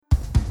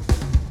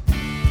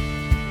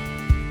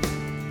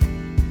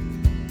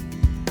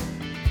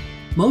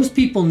Most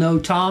people know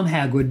Tom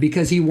Hagwood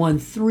because he won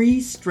 3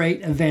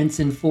 straight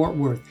events in Fort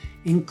Worth,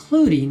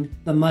 including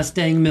the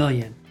Mustang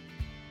Million.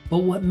 But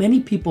what many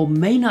people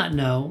may not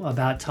know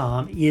about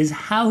Tom is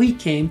how he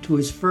came to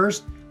his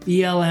first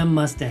BLM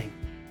Mustang.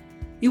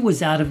 It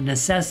was out of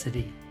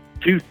necessity.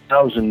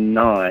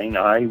 2009,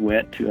 I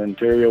went to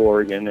Ontario,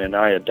 Oregon, and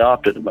I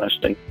adopted a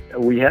Mustang.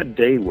 We had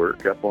day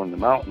work up on the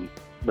mountain,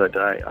 but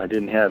I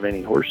didn't have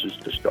any horses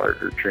to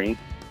start or train.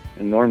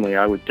 And normally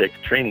I would take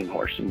a training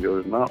horse and go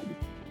to the mountain.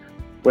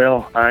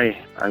 Well, I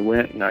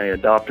went and I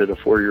adopted a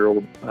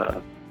 4-year-old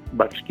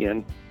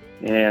buckskin,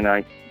 and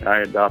I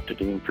adopted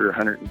him for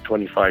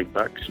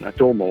 $125. And I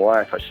told my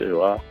wife, I said,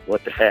 well,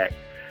 what the heck?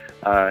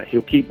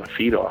 He'll keep my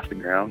feet off the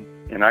ground,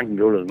 and I can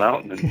go to the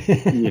mountain and,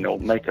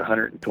 make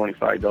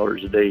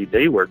 $125 a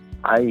day work.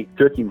 I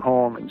took him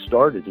home and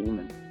started him,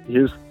 and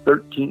his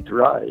 13th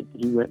ride,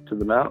 he went to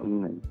the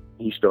mountain and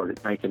he started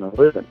making a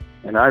living.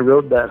 And I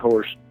rode that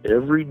horse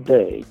every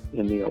day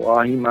in the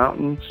Oahe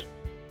Mountains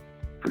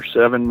for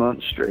 7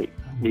 months straight.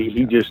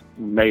 He just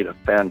made a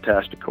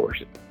fantastic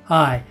horse.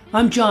 Hi,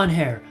 I'm John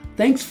Hare.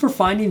 Thanks for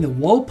finding the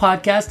Whoa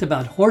podcast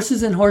about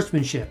horses and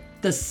horsemanship,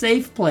 the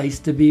safe place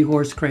to be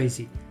horse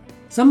crazy.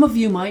 Some of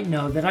you might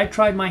know that I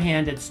tried my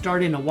hand at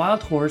starting a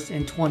wild horse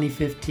in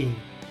 2015.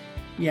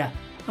 Yeah,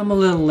 I'm a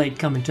little late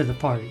coming to the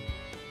party.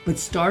 But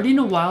starting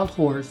a wild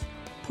horse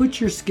puts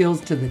your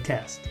skills to the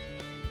test.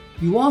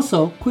 You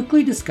also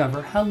quickly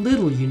discover how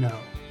little you know.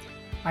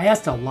 I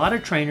asked a lot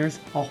of trainers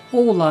a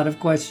whole lot of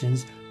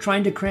questions,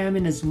 trying to cram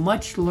in as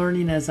much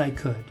learning as I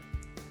could.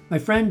 My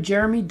friend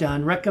Jeremy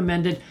Dunn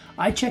recommended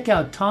I check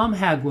out Tom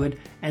Hagwood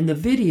and the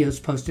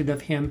videos posted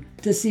of him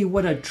to see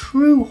what a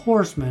true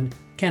horseman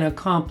can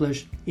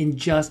accomplish in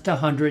just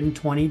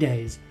 120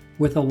 days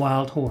with a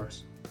wild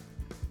horse.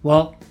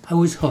 Well, I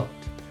was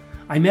hooked.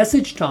 I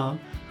messaged Tom,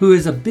 who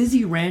is a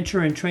busy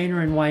rancher and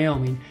trainer in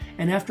Wyoming,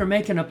 and after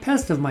making a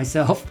pest of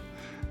myself,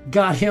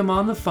 got him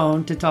on the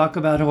phone to talk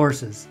about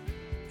horses.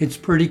 It's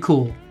pretty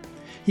cool.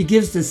 He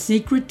gives the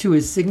secret to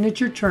his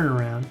signature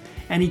turnaround,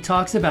 and he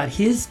talks about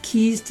his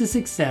keys to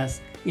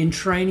success in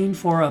training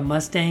for a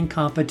Mustang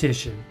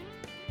competition.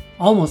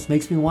 Almost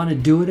makes me want to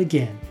do it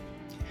again.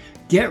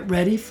 Get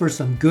ready for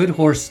some good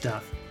horse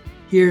stuff.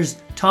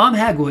 Here's Tom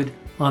Hagwood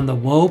on the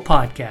Whoa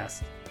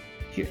podcast.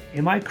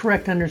 Am I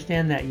correct to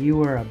understand that you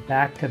were a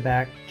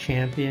back-to-back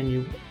champion?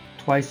 You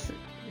twice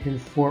in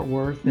Fort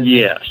Worth?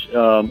 Yes.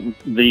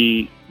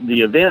 The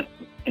event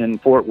in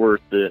Fort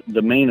Worth,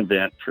 the main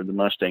event for the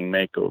Mustang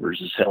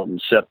Makeovers is held in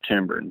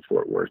September in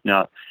Fort Worth.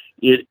 Now,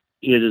 it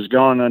has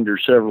gone under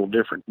several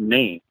different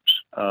names.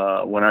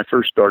 When I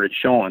first started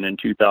showing in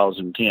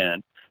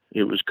 2010,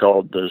 it was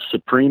called the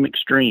Supreme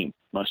Extreme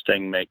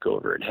Mustang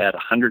Makeover. It had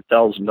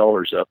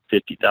 $100,000 up,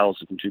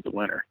 $50,000 to the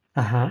winner.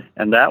 Uh-huh.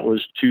 And that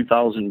was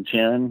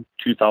 2010,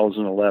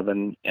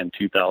 2011, and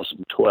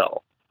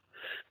 2012.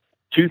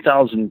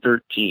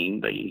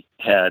 2013, they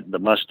had the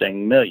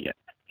Mustang Million,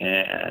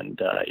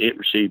 and it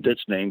received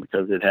its name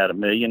because it had $1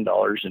 million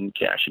in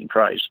cash and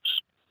prizes.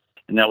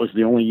 And that was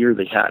the only year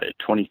they had it,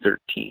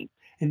 2013.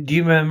 And do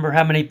you remember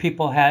how many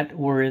people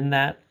were in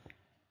that?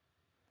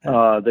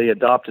 They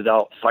adopted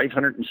out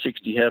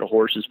 560 head of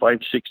horses,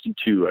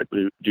 562,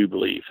 I do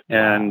believe.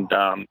 Wow. And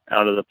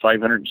out of the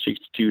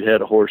 562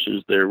 head of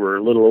horses, there were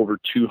a little over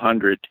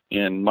 200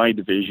 in my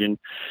division,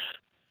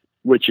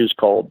 which is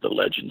called the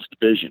Legends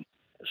Division.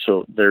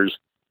 So there's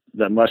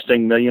the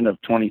Mustang Million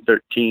of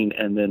 2013,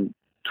 and then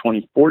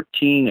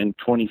 2014 and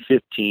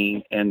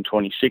 2015 and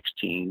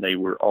 2016, they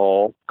were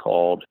all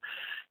called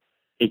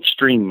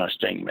Extreme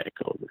Mustang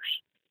Makeovers.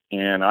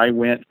 And I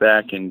went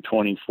back in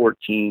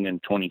 2014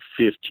 and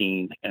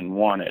 2015 and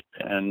won it.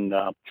 And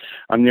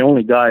I'm the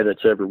only guy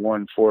that's ever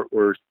won Fort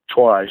Worth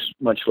twice,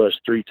 much less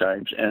 3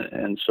 times.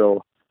 And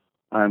so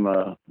I'm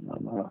a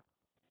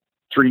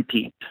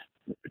three-peat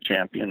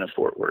champion of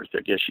Fort Worth,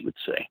 I guess you would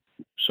say.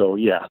 So,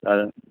 yeah,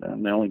 I'm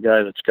the only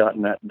guy that's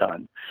gotten that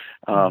done.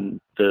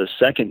 The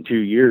second 2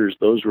 years,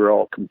 those were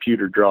all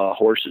computer draw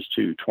horses,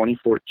 too.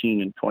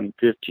 2014 and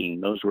 2015,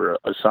 those were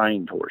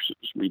assigned horses.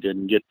 We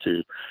didn't get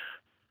to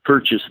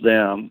purchase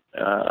them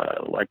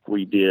like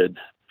we did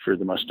for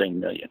the Mustang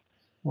Million.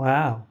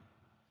 Wow.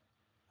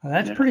 Well,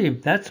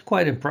 that's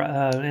quite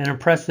an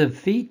impressive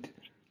feat,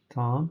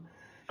 Tom.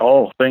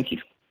 Oh, thank you.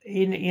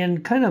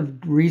 In kind of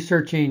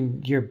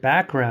researching your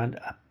background,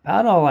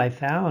 about all I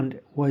found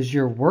was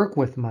your work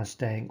with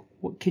Mustang.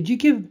 Could you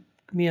give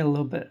me a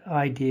little bit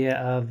idea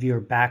of your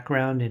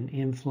background and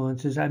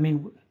influences? I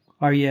mean,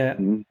 are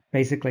you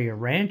basically a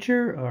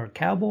rancher or a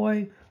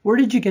cowboy? Where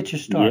did you get your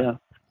start? Yeah.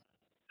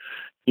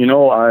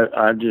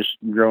 I've just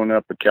grown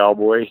up a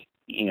cowboy,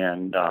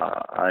 and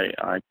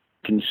I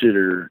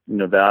consider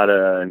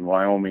Nevada and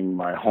Wyoming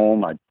my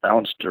home. I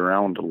bounced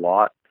around a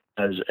lot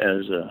as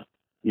a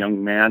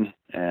young man,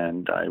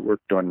 and I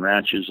worked on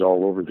ranches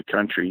all over the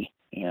country.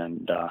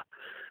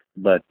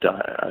 But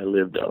I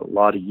lived a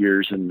lot of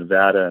years in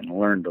Nevada and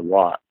learned a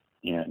lot.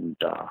 And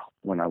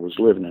when I was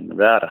living in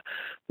Nevada,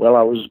 well,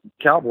 I was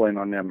cowboying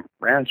on them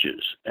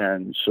ranches,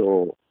 and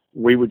so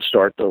we would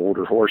start the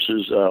older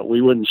horses.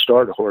 We wouldn't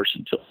start a horse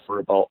until we're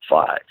about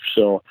 5.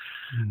 So,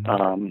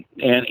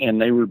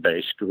 and they were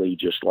basically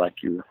just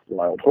like your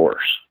wild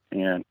horse.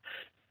 And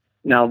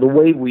now the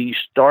way we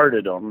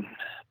started them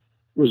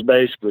was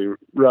basically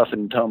rough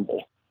and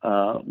tumble.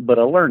 But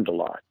I learned a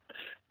lot.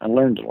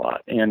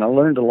 And I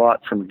learned a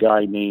lot from a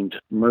guy named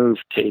Merv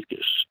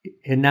Takis.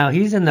 And now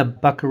he's in the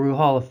Buckaroo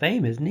Hall of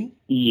Fame, isn't he?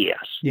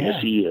 Yes,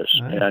 yes, he is.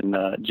 Right.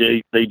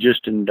 And they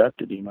just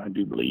inducted him, I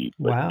do believe.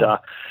 But,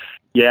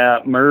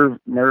 wow.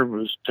 Merv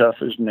was tough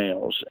as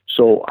nails.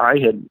 So I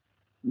had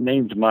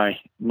named my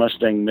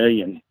Mustang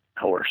Million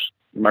horse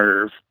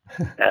Merv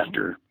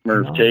after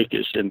Merv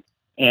Takis, and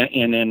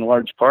in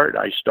large part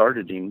I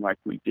started him like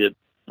we did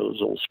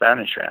those old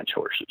Spanish ranch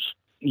horses.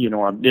 You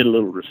know, I did a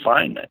little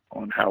refinement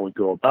on how we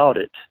go about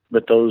it,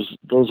 but those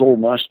old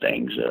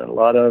Mustangs, a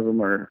lot of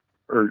them are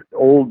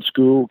old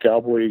school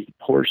cowboy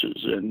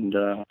horses,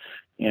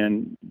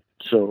 and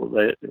so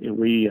that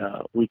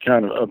we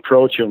kind of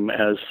approach them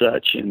as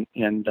such and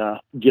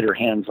get our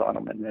hands on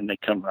them, and then they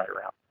come right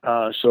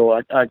around. So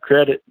I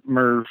credit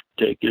Merv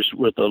Takis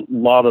with a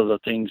lot of the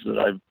things that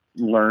I've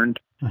learned.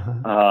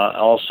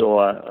 Also,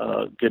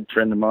 a good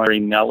friend of mine, Ray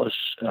Nellis,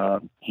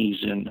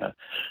 he's in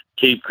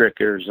Cave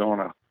Creek,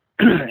 Arizona.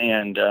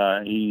 And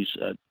he's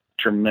a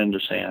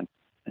tremendous hand,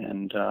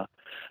 and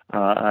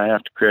I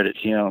have to credit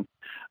him.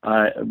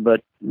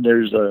 But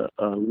there's a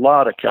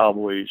lot of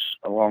cowboys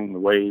along the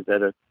way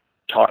that have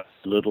taught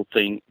little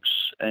things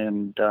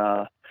and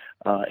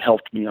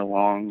helped me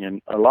along,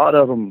 and a lot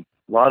of them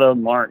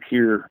aren't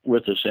here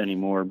with us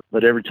anymore.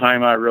 But every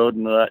time I rode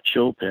into that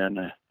show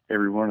pen,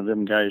 every one of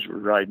them guys were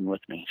riding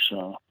with me.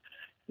 So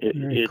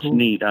it's cool.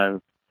 Neat.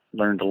 I've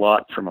learned a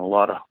lot from a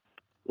lot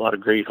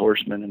of great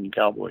horsemen and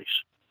cowboys.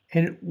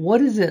 And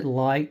what is it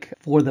like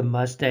for the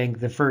Mustang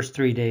the first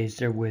 3 days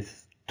there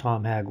with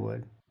Tom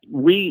Hagwood?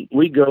 We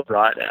go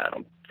right at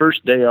them.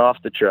 First day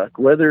off the truck,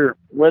 whether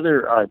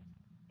I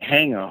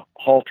hang a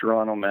halter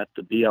on them at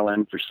the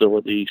BLM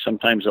facility,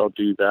 sometimes I'll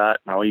do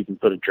that. And I'll even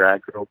put a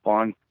drag rope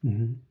on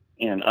and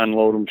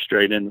unload them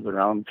straight into the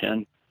round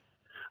pen.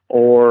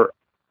 Or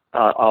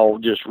I'll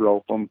just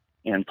rope them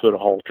and put a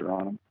halter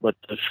on them. But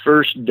the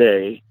first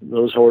day,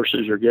 those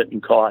horses are getting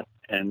caught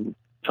and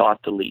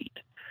taught to lead.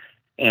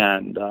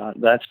 And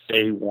that's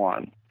day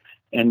 1.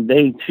 And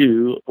day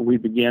 2, we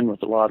begin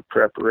with a lot of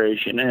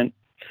preparation. And,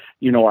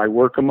 you know, I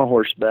work on my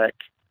horseback,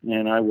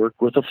 and I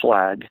work with a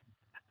flag.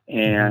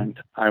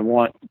 And I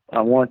want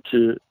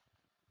to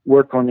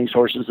work on these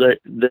horses.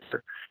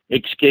 Their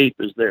escape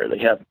is there. They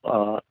have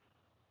a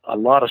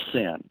lot of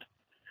send.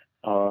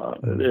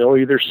 They'll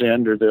either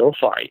send or they'll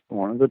fight,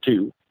 one of the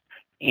two.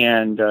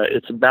 And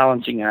it's a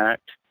balancing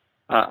act.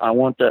 I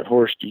want that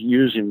horse to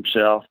use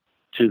himself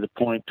to the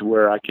point to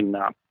where I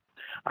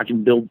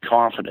can build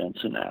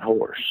confidence in that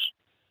horse,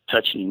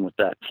 touching him with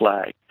that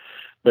flag,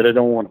 but I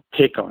don't want to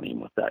pick on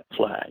him with that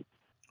flag.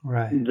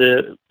 Right.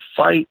 The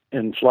fight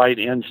and flight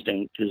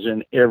instinct is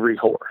in every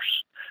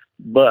horse,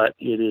 but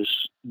it is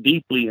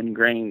deeply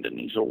ingrained in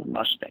these old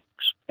Mustangs.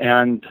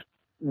 And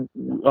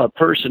a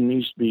person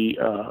needs to be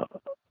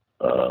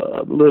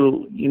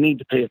you need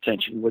to pay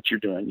attention to what you're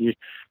doing.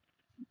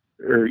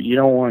 You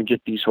don't want to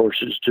get these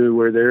horses to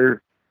where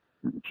they're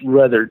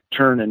rather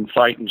turn and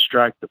fight and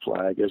strike the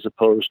flag as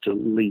opposed to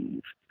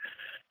leave.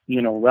 You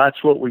know,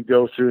 that's what we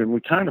go through, and we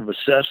kind of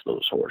assess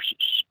those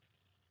horses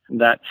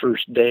that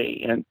first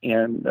day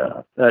and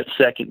that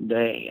second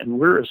day, and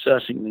we're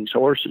assessing these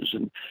horses,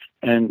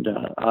 and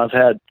I've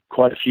had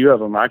quite a few of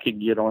them I could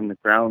get on the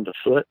ground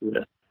afoot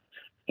with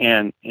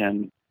and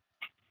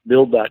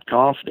build that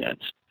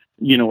confidence.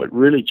 You know, it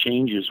really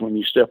changes when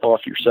you step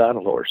off your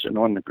saddle horse and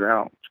on the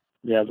ground.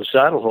 Yeah, the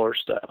saddle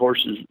horse, that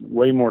horse is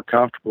way more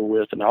comfortable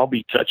with, and I'll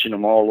be touching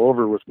them all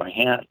over with my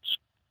hands,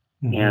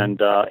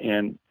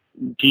 and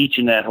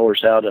teaching that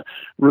horse how to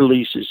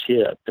release his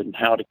hip and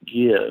how to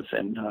give.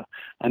 And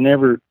I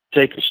never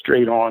take a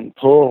straight on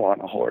pull on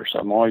a horse.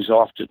 I'm always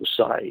off to the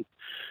side.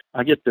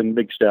 I get them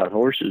big stout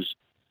horses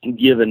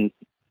given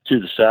to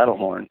the saddle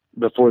horn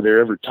before they're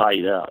ever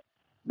tied up,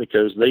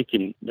 because they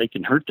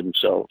can hurt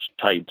themselves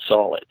tied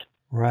solid.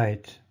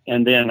 Right.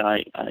 And then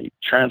I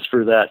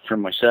transfer that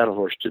from my saddle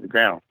horse to the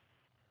ground.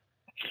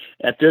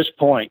 At this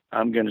point,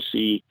 I'm going to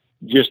see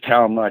just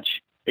how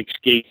much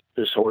escape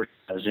this horse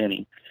has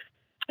any.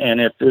 And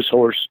if this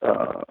horse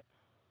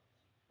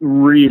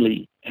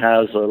really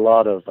has a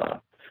lot of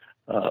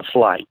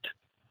flight,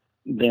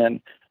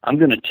 then I'm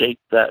going to take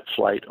that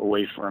flight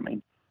away from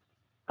him.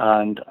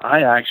 And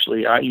I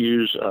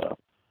use,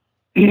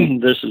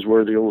 this is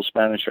where the old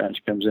Spanish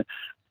ranch comes in,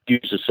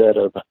 use a set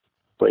of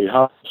play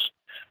hobbles.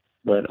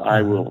 But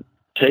I will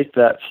take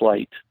that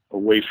flight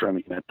away from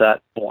him at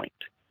that point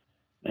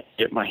and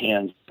get my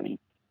hands on him.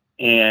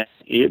 And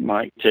it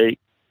might take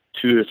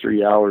 2 or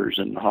 3 hours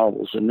in the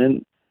hobbles, and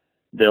then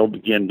they'll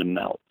begin to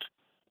melt.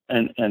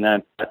 And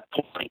at that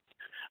point,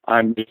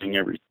 I'm doing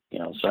everything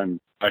else. I'm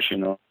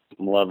brushing on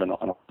them, loving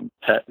on them,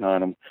 petting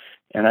on them,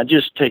 and I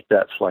just take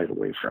that flight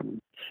away from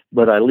them.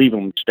 But I leave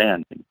them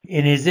standing.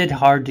 And is it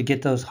hard to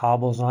get those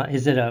hobbles on?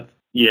 Is it a...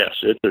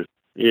 Yes,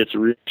 It's a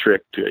real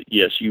trick to it.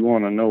 Yes, you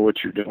want to know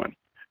what you're doing.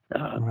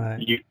 Right.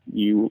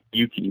 You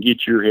can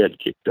get your head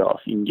kicked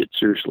off. You can get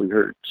seriously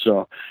hurt.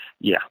 So,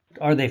 yeah.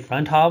 Are they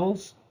front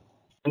hobbles?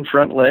 One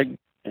front leg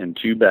and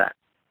two back.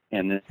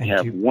 And then you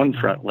have one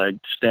front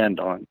leg to stand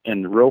on.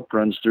 And the rope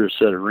runs through a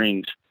set of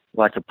rings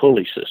like a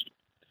pulley system.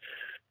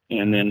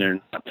 And then they're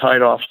not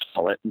tied off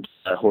solid.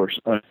 The horse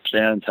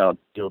understands how to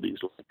deal these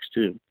legs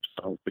too.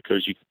 So,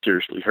 because you can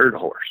seriously hurt a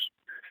horse.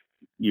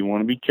 You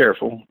want to be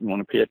careful. You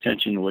want to pay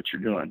attention to what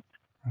you're doing.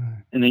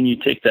 Right. And then you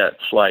take that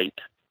flight.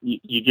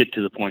 You get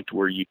to the point to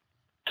where you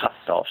tie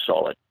it off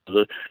solid.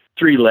 The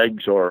three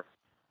legs are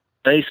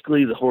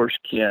basically the horse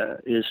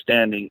is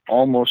standing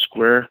almost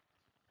square,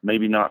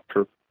 maybe not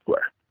perfect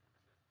square.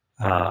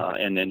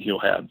 And then he'll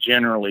have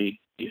generally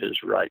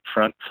his right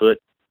front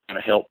foot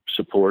to help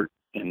support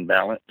and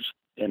balance.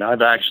 And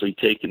I've actually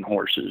taken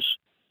horses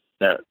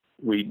that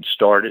we'd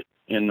started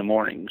in the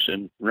mornings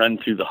and run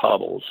through the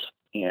hobbles,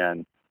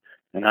 and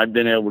I've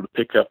been able to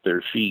pick up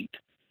their feet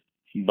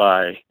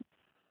by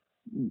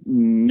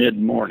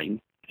mid-morning,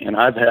 and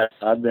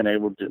I've been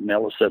able to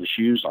nail a set of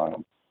shoes on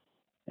them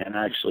and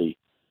actually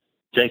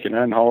take an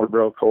unhollered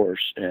broke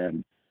horse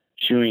and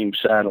shoe him,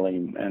 saddle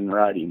him, and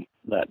ride him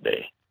that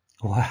day.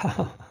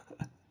 Wow.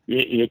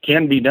 It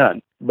can be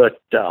done,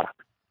 but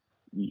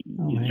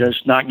you're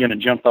just not going to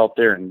jump out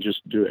there and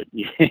just do it.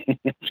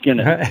 It's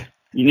gonna.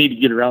 You need to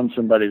get around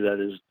somebody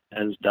that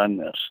has done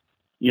this.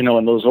 You know,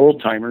 and those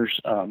old timers,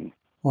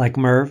 like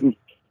Merv.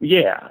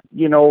 Yeah,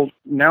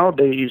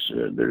 nowadays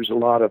there's a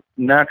lot of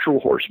natural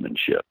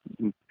horsemanship.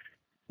 And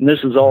this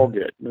is all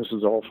good. This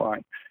is all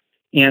fine,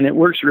 and it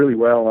works really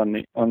well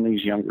on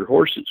these younger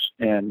horses.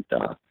 And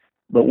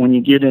but when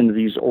you get into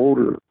these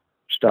older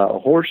style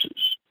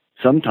horses,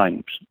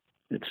 sometimes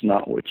it's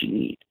not what you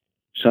need.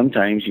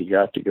 Sometimes you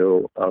got to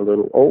go a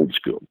little old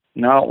school.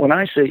 Now, when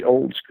I say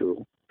old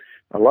school,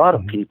 a lot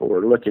of people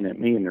are looking at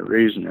me and they're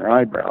raising their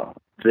eyebrow.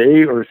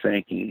 They are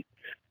thinking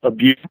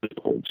abuse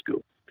old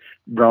school.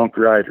 Bronc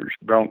riders,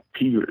 bronc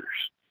peelers,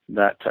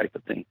 that type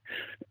of thing.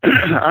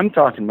 I'm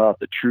talking about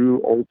the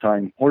true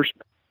old-time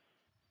horsemen.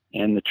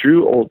 And the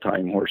true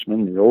old-time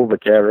horsemen, the old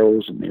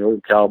vaqueros and the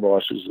old cow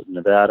bosses of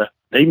Nevada,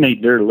 they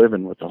made their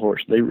living with the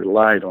horse. They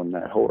relied on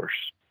that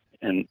horse,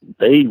 and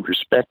they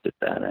respected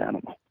that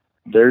animal.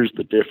 There's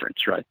the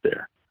difference right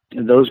there.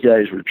 And those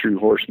guys were true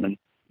horsemen.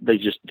 They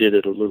just did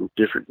it a little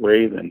different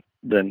way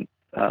than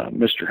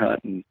Mr.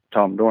 Hunt and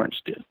Tom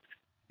Dorrance did.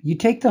 You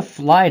take the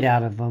flight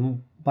out of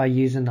them by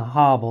using the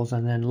hobbles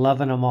and then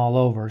loving them all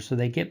over, so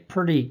they get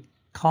pretty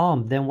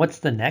calm. Then what's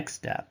the next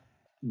step?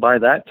 By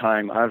that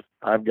time,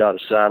 I've got a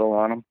saddle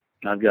on them,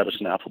 and I've got a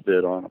snaffle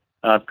bit on them.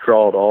 I've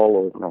crawled all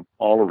over them,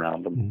 all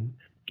around them,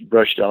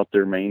 brushed out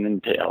their mane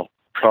and tail,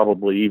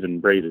 probably even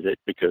braided it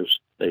because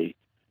they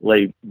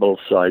lay both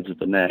sides of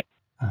the neck.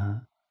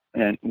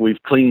 And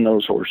we've cleaned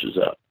those horses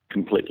up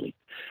completely.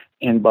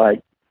 And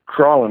by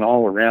crawling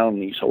all around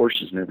these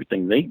horses and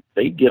everything,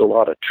 they get a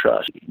lot of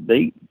trust.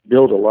 They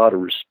build a lot of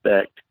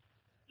respect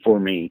for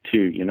me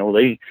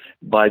too.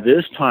 By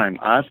this time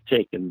I've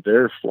taken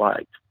their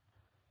flight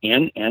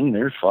and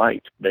their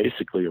fight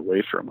basically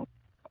away from them.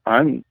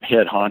 I'm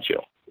head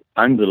honcho.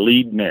 I'm the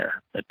lead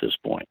mare at this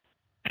point.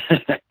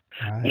 Right.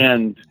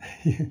 And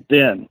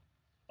then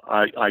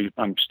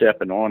I'm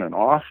stepping on and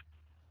off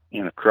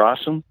and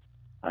across them.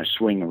 I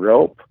swing a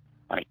rope.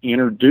 I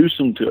introduce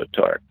them to a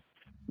tarp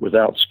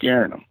without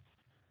scaring them.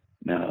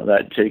 Now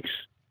that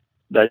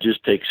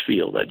just takes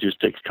feel. That just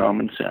takes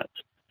common sense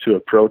to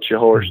approach a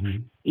horse.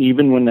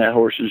 Even when that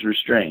horse is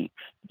restrained,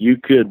 you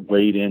could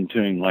wade into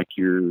him like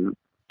you're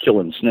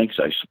killing snakes,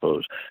 I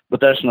suppose, but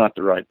that's not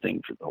the right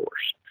thing for the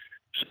horse.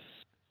 So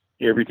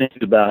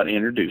everything's about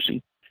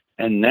introducing.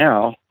 And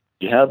now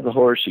you have the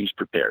horse, he's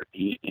prepared.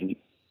 He's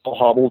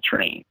hobble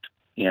trained.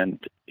 And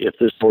if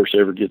this horse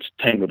ever gets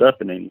tangled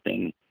up in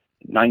anything,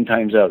 9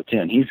 times out of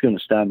 10, he's going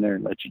to stand there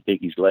and let you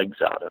take his legs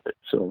out of it.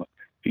 So if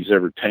he's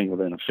ever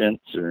tangled in a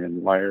fence or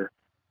in wire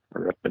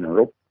or up in a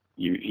rope,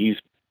 he's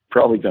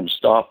probably going to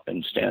stop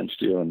and stand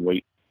still and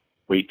wait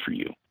for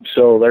you.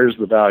 So there's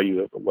the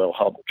value of a well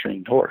hobble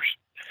trained horse.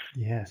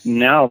 Yes.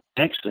 Now,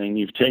 next thing,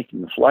 you've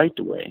taken the flight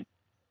away.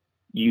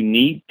 You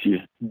need to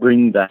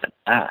bring that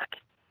back.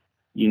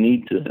 You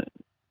need to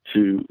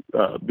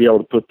be able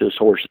to put this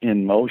horse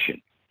in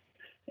motion.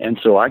 And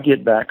so I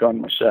get back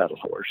on my saddle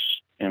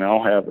horse, and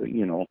I'll have a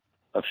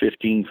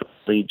 15-foot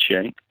lead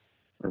shank,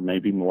 or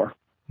maybe more.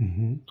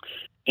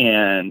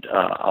 And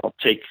I'll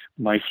take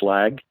my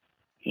flag,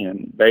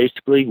 and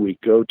basically we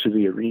go to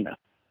the arena.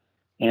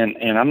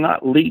 And I'm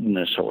not leading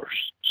this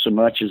horse so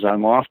much as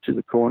I'm off to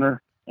the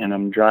corner and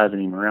I'm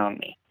driving him around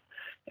me.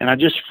 And I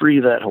just free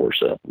that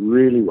horse up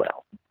really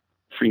well.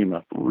 Free him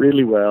up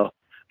really well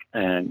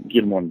and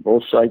get him on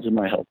both sides of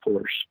my help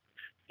horse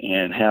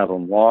and have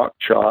him walk,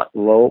 trot,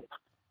 lope.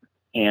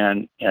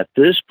 And at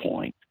this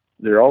point,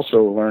 they're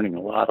also learning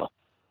a lot of,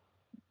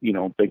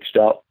 big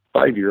stout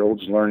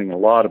 5-year-olds learning a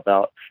lot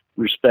about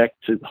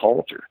respect to the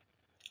halter.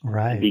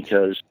 Right.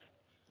 Because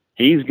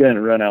he's going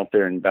to run out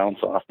there and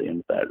bounce off the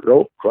end of that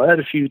rope quite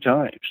a few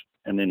times.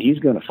 and then he's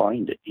going to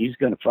find it. He's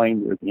going to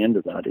find where the end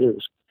of that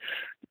is.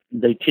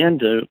 They tend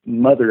to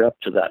mother up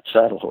to that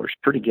saddle horse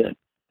pretty good.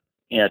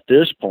 At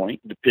this point,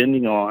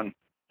 depending on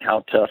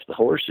how tough the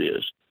horse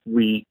is,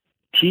 we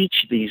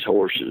teach these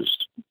horses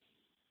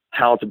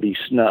how to be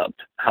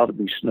snubbed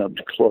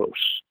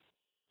close.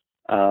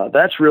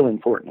 That's really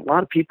important. A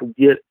lot of people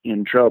get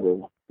in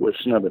trouble with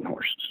snubbing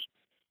horses.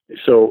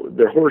 So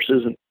their horse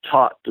isn't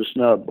taught to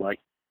snub like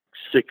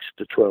 6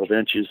 to 12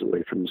 inches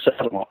away from the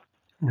saddle.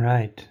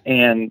 Right.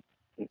 And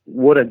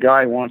what a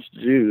guy wants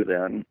to do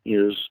then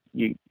is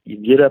you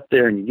get up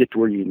there and you get to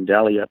where you can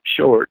dally up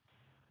short,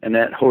 and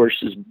that horse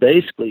is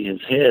basically,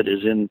 his head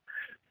is in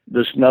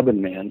the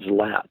snubbing man's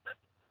lap.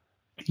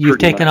 You've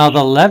taken all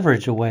the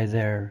leverage away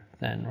there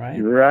then, right?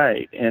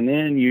 Right. And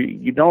then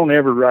you don't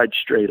ever ride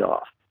straight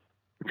off,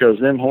 because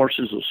them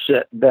horses will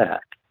set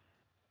back.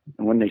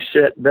 And when they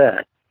set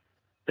back,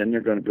 then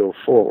they're going to go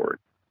forward.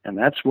 And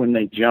that's when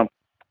they jump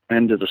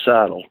into the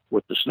saddle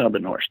with the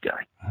snubbing horse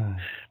guy.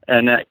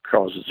 And that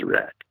causes a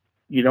wreck.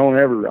 You don't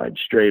ever ride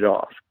straight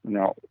off.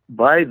 Now,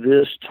 by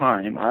this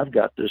time, I've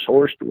got this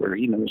horse to where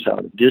he knows how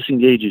to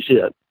disengage his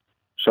hip,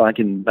 so I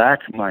can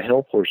back my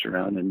help horse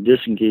around and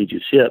disengage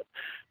his hip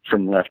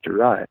from left to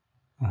right.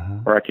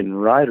 Or I can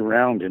ride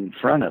around in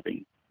front of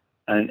him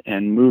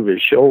and move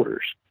his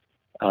shoulders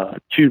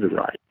to the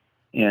right.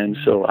 And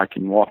so I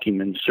can walk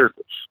him in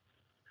circles.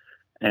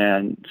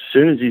 And as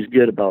soon as he's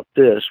good about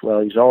this,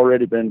 well, he's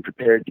already been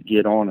prepared to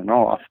get on and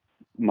off.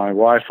 My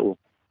wife will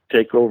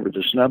take over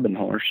the snubbing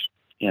horse,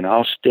 and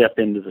I'll step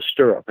into the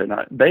stirrup. And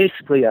I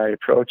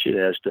approach it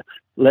as to,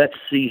 let's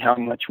see how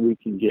much we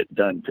can get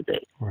done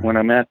today. Right. When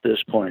I'm at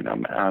this point,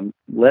 I'm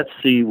let's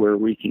see where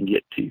we can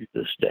get to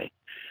this day.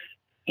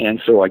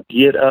 And so I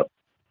get up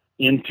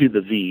into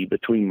the V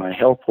between my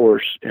help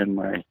horse and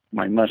my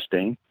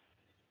Mustang,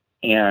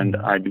 and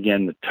I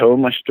begin to toe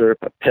my stirrup.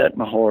 I pet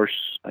my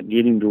horse. I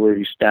get him to where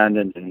he's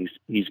standing, and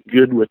he's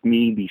good with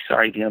me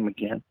beside him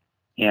again.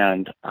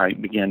 And I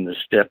begin to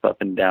step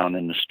up and down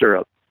in the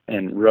stirrup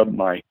and rub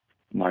my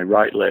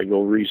right leg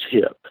over his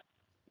hip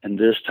and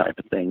this type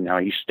of thing. Now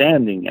he's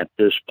standing at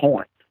this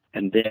point,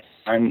 and then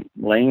I'm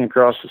laying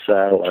across the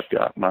saddle. I've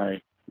got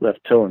my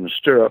left toe in the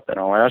stirrup, and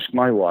I'll ask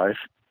my wife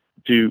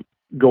to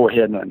go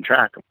ahead and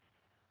untrack him.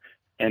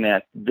 And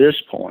at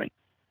this point,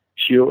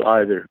 she'll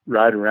either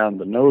ride around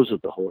the nose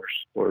of the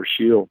horse, or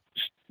she'll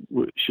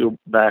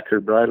back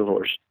her bridle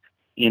horse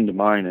into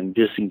mine and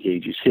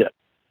disengage his hip.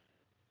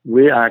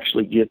 We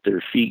actually get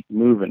their feet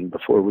moving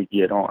before we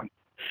get on.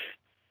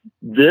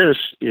 This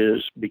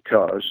is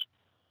because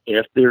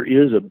if there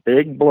is a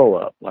big blow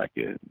up,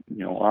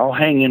 I'll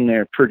hang in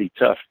there pretty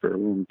tough for a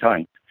long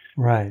time.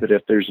 Right. But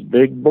if there's a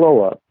big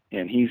blow up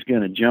and he's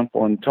going to jump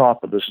on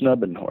top of the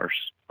snubbing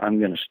horse, I'm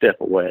going to step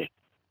away.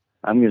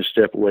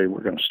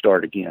 We're going to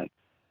start again.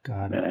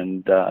 Got it.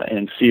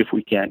 And see if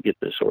we can't get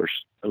this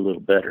horse a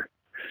little better.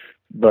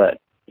 But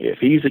if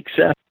he's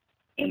accepting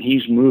and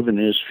he's moving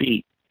his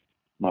feet,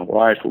 my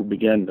wife will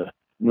begin to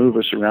move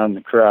us around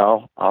the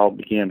corral. I'll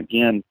begin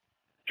again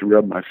to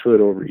rub my foot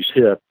over his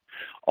hip.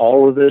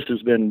 All of this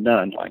has been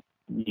done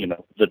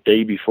the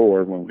day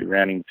before when we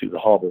ran him through the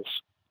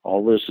hobbles.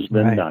 All this has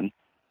been done.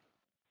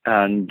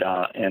 And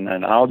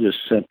then I'll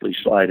just simply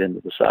slide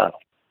into the saddle.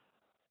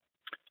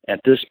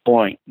 At this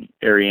point,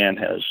 Ariane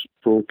has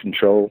full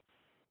control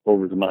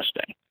over the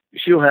Mustang.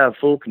 She'll have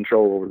full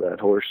control over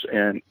that horse,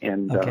 and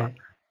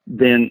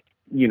then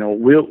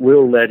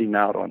we'll let him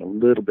out on a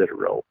little bit of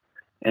rope.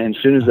 And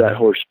as soon as that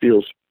horse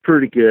feels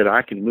pretty good,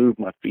 I can move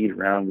my feet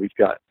around. We've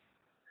got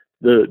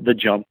the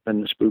jump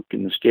and the spook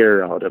and the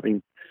scare out of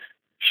him.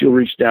 She'll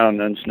reach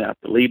down and unsnap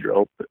the lead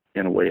rope,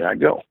 and away I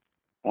go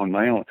on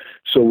my own.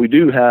 So we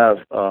do have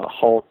a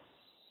halt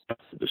to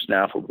the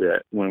snaffle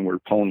bit when we're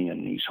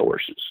ponying these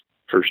horses,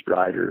 first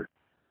rider,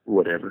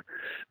 whatever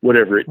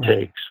it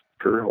takes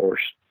per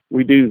horse.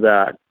 We do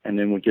that, and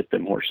then we get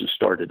them horses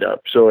started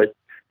up. So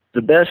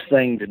the best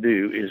thing to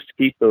do is to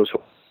keep those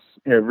horses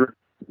ever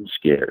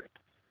scared.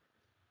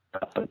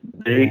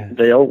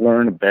 They'll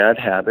learn a bad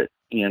habit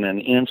in an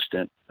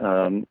instant,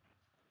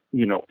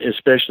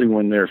 especially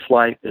when their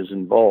flight is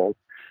involved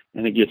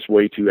and it gets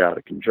way too out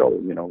of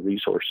control.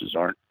 These horses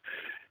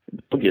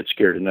they'll get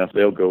scared enough,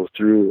 they'll go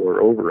through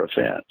or over a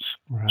fence.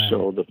 Right.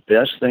 So the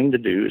best thing to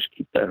do is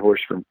keep that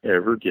horse from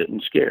ever getting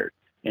scared.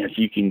 And if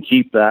you can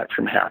keep that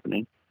from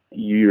happening,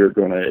 you're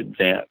going to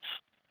advance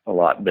a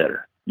lot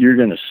better. You're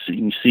going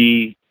to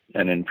see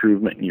an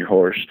improvement in your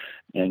horse,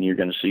 and you're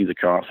going to see the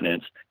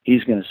confidence.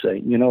 He's going to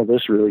say,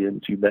 this really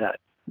isn't too bad.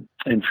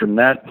 And from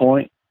that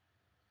point,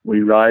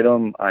 we ride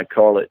them. I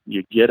call it,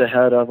 you get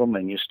ahead of them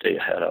and you stay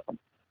ahead of them.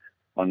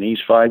 On these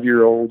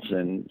 5-year-olds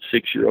and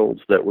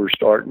 6-year-olds that we're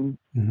starting,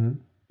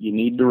 you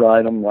need to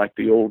ride them like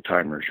the old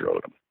timers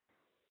rode them.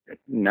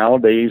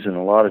 Nowadays, in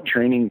a lot of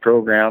training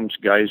programs,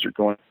 guys are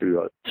going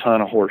through a ton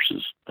of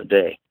horses a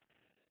day.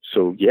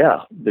 So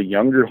yeah, the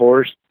younger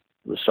horse,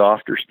 the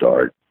softer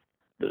start,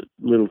 the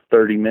little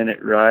 30-minute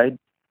ride,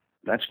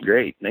 that's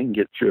great. They can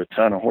get through a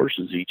ton of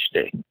horses each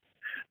day.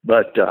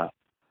 But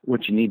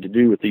what you need to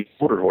do with these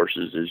older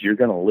horses is you're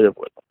going to live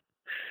with them.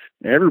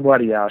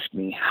 Everybody asks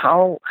me,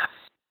 how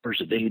hours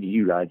a day do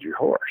you ride your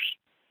horse?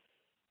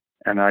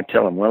 And I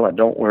tell them, well, I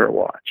don't wear a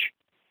watch,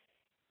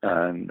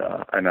 and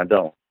I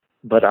don't,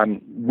 but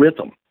I'm with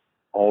them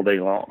all day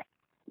long.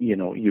 You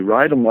know, you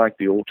ride them like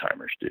the old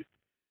timers do,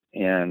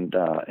 and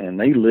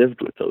they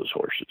lived with those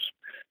horses.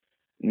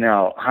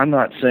 Now, I'm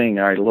not saying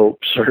I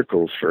lope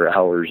circles for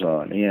hours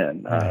on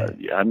end.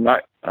 I'm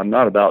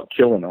not about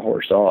killing a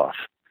horse off,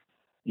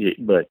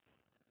 but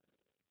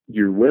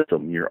you're with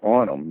them, you're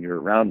on them,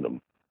 you're around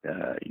them,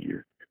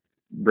 you're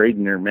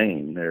braiding their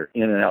mane, they're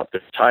in and out,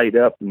 they're tied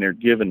up, and they're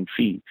given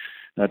feed.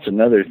 That's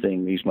another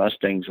thing. These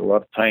Mustangs, a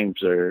lot of times,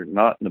 they're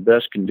not in the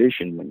best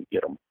condition when you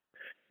get them.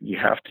 You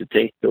have to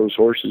take those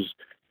horses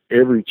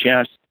every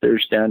chance they're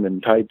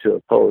standing tied to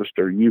a post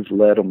or you've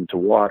led them to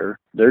water.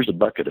 There's a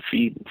bucket of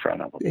feed in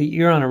front of them.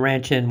 You're on a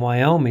ranch in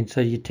Wyoming,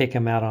 so you take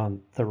them out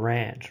on the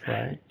ranch,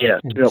 right? Yeah.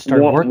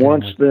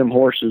 Once them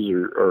horses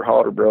are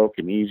halter broke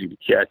and easy to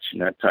catch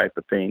and that type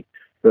of thing.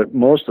 But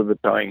most of the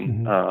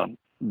time,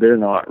 they're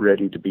not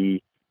ready to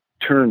be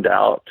turned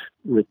out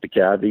with the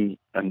calvie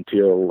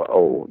until,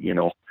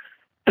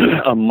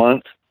 a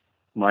month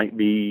might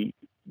be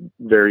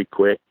very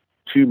quick,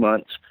 2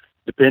 months,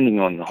 depending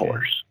on the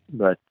horse.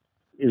 But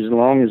as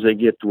long as they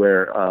get to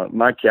where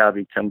my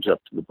calvie comes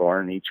up to the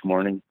barn each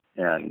morning,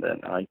 and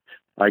then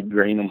I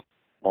grain them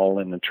all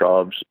in the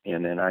troughs,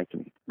 and then I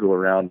can go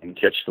around and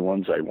catch the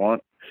ones I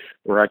want,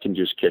 or I can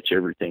just catch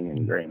everything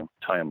and grain them,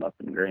 tie them up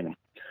and grain them.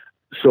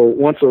 So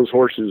once those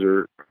horses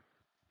are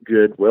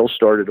good, well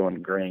started on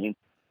grain,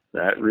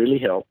 that really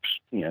helps.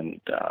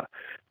 And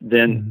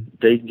then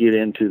they get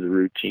into the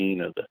routine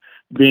of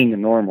being a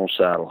normal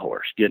saddle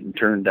horse, getting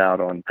turned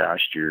out on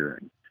pasture.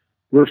 And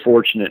we're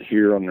fortunate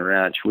here on the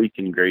ranch, we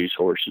can graze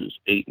horses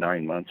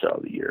 8-9 months out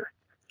of the year.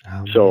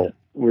 Oh, so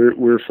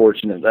we're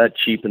fortunate. That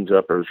cheapens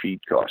up our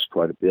feed costs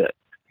quite a bit.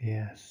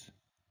 Yes.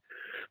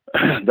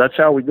 That's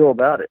how we go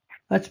about it.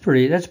 That's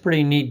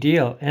pretty neat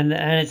deal. And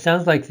it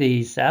sounds like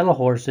the saddle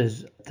horse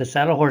and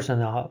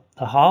the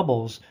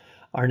hobbles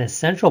are an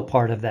essential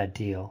part of that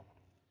deal.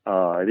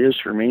 It is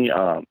for me.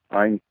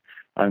 I'm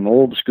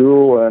old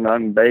school and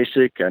I'm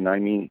basic, and I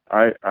mean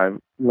I've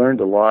learned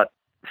a lot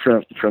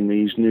from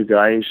these new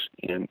guys,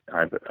 and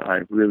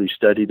I've really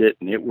studied it,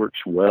 and it works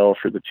well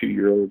for the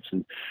 2-year-olds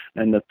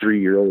and the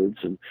 3-year-olds,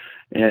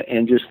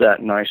 and just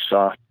that nice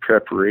soft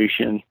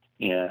preparation.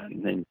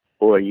 And then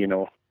boy,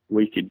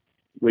 we could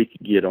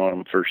get on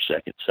them first,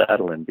 second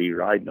saddle and be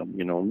riding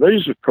them.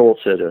 These are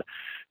colts that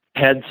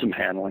had some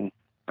handling,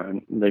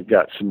 and they've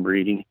got some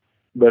breeding,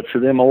 but for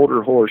them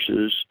older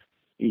horses,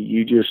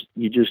 you just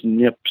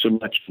nip so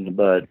much in the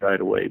bud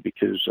right away,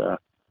 because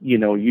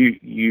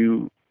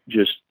you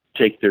just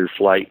take their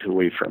flight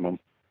away from them.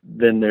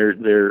 Then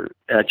they're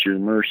at your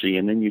mercy,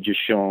 and then you just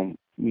show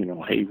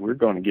them, hey, we're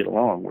going to get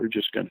along. We're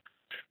just going to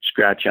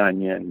scratch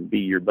on you and be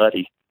your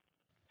buddy,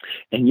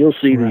 and you'll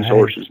see these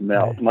horses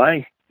melt. Right.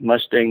 My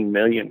Mustang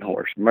Million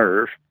horse,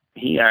 Merv,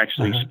 he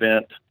actually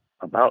spent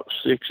about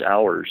 6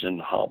 hours in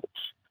the hobbles.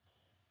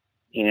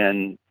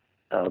 And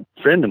a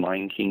friend of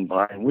mine came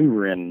by, and we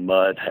were in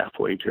mud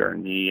halfway to our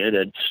knee. It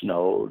had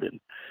snowed, and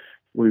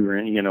we were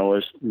in,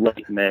 it's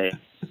late May.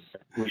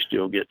 We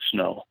still get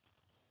snow.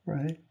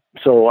 Right.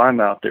 So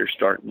I'm out there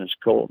starting this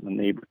colt, and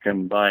the neighbor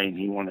came by, and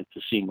he wanted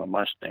to see my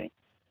Mustang.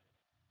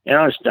 And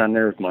I was down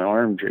there with my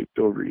arm draped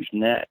over his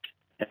neck.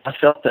 And I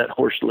felt that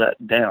horse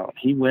let down.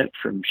 He went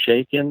from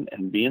shaking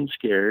and being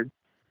scared,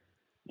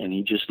 and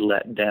he just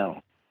let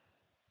down.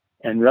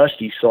 And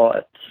Rusty saw it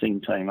at the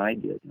same time I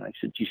did. And I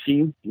said, you see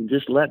him? He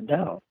just let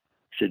down.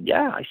 He said,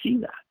 yeah, I see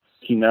that.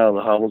 He came out of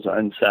the hobbles, I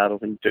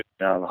unsaddled him, took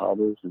him out of the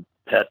hobbles, and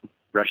pet him,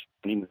 brushed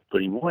him, and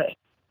put him away.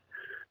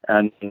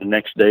 And the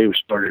next day we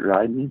started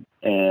riding,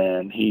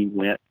 and he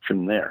went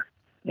from there.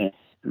 And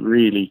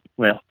really,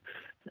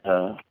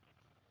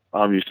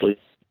 obviously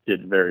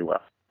did very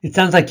well. It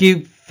sounds like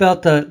you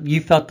felt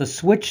the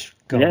switch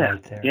go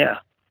right there.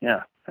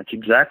 Yeah. That's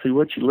exactly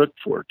what you look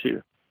for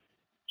too.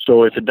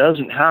 So if it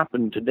doesn't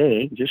happen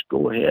today, just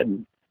go ahead,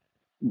 and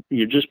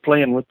you're just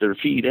playing with their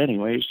feet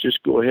anyways.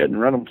 Just go ahead and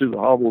run them through the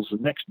hobbles the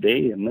next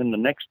day, and then the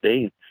next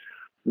day.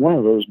 One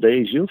of those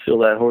days you'll feel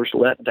that horse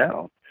let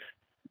down.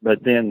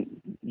 But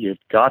then you've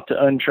got to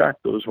untrack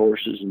those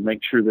horses and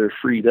make sure they're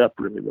freed up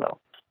really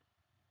well.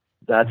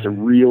 That's a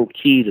real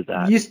key to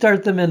that. You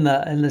start them in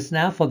the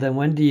snaffle, then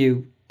when do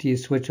you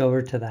switch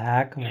over to the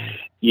hack?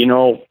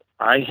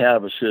 I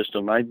have a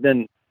system. I've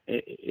been,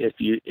 if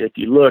you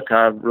look,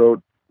 I've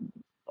rode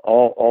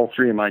all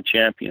 3 of my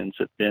champions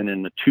have been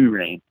in the 2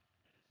 rein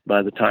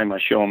by the time I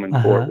show them in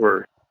Fort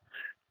Worth.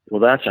 Well,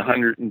 that's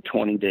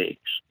 120 days.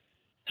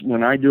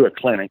 When I do a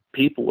clinic,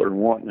 people are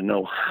wanting to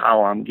know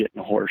how I'm getting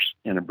a horse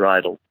in a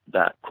bridle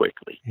that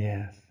quickly.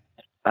 Yes.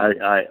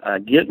 I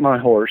get my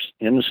horse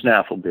in the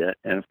snaffle bit,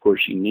 and of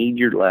course you need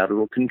your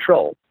lateral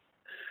control.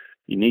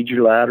 You need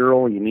your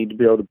lateral, you need to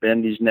be able to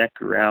bend his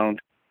neck around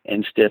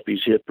and step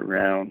his hip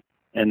around,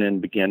 and then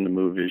begin to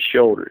move his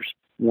shoulders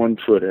 1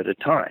 foot at a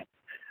time.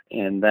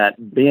 And that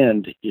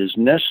bend is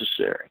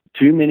necessary.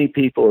 Too many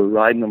people are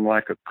riding them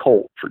like a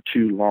colt for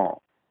too long.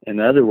 In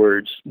other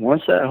words,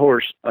 once that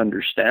horse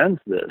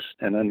understands this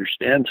and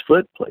understands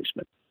foot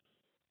placement,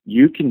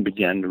 you can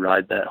begin to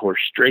ride that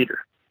horse straighter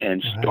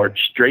and start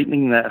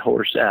straightening that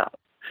horse out.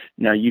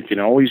 Now, you can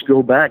always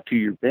go back to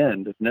your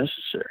bend if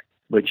necessary,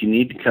 but you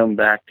need to come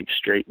back to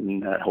straightening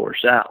that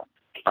horse out.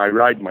 I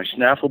ride my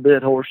snaffle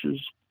bit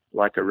horses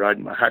like I ride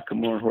my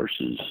hackamore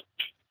horses,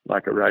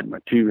 like I ride my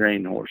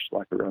two-rein horse,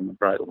 like I ride my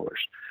bridle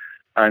horse.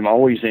 I'm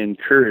always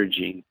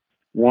encouraging,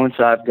 once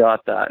I've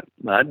got that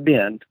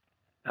bend,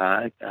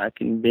 I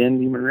can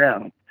bend him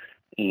around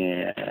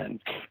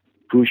and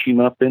push him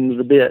up into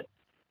the bit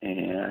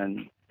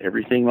and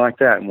everything like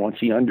that. And once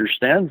he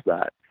understands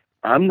that,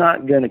 I'm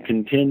not going to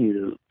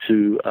continue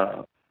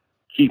to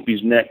keep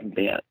his neck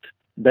bent.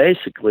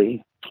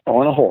 Basically,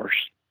 on a horse,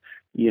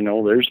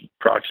 there's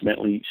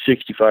approximately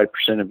 65%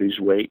 of his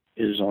weight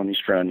is on his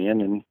front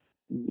end, and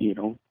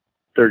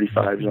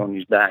 35 is on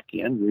his back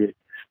end.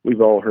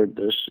 We've all heard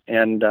this,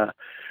 and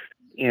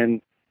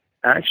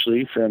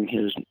actually, from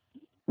his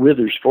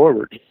withers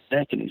forward, his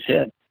neck and his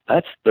head,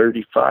 that's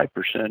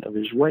 35% of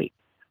his weight.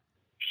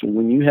 So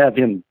when you have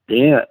him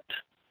bent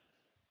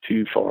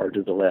too far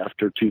to the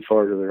left or too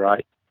far to the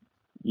right,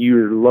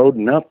 you're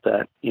loading up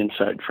that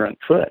inside front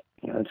foot.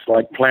 It's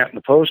like planting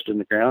a post in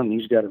the ground, and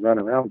he's got to run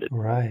around it.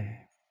 Right.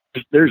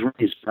 There's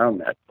ways around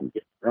that. Don't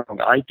get me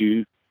wrong. I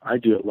do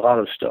a lot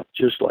of stuff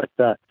just like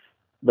that.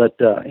 But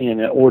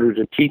in order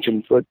to teach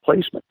them foot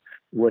placement,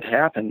 what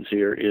happens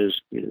here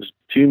is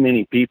too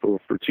many people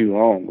for too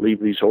long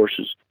leave these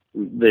horses.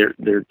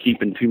 They're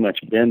keeping too much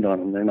bend on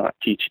them. They're not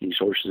teaching these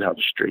horses how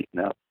to straighten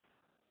out.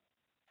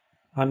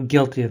 I'm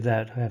guilty of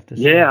that, I have to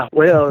say. Yeah,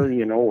 well,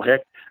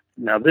 heck,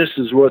 now this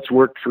is what's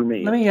worked for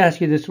me. Let me ask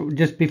you this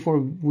just before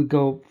we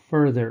go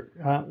further.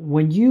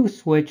 When you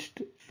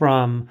switched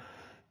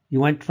you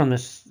went from the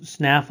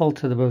snaffle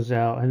to the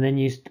Bosal, and then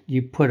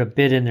you put a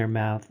bit in their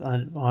mouth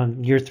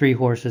on your three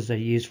horses that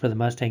you used for the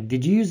Mustang.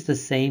 Did you use the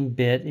same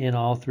bit in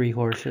all three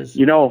horses?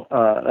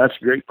 That's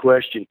a great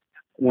question.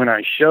 When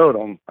I showed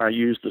them, I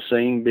used the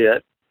same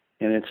bit,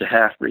 and it's a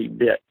half-breed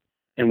bit.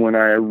 And when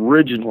I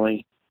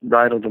originally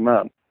bridled them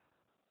up,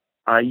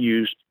 I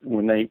used,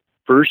 when they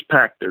first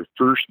packed their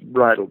first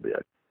bridle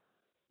bit,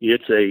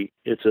 it's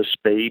a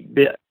spade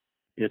bit.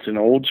 It's an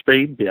old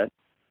spade bit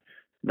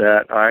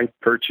that I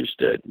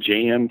purchased at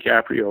JM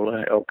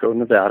Capriola, Elko,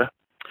 Nevada.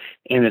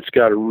 And it's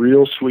got a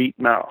real sweet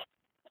mouth,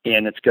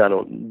 and it's got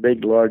a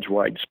big, large,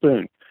 wide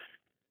spoon.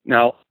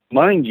 Now,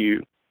 mind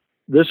you,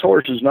 this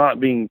horse is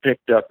not being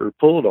picked up or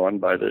pulled on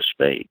by this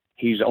spade.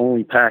 He's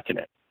only packing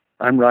it.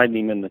 I'm riding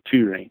him in the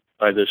two-rein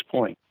by this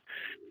point.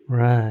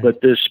 Right.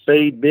 But this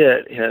spade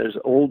bit has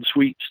old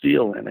sweet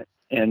steel in it,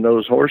 and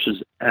those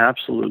horses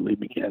absolutely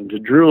began to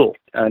drool.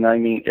 And I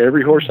mean,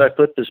 every horse I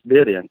put this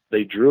bit in,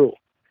 they drool.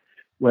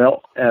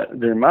 Well,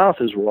 their mouth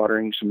is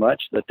watering so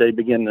much that they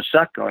begin to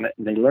suck on it,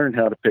 and they learn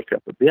how to pick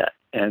up a bit.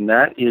 And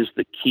that is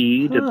the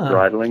key to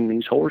bridling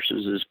these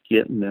horses, is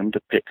getting them to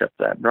pick up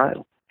that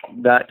bridle.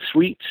 That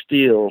sweet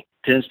steel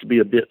tends to be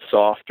a bit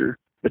softer.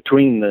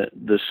 Between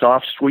the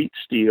soft sweet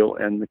steel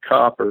and the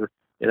copper,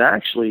 it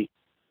actually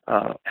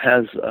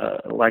has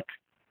like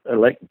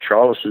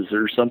electrolysis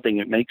or something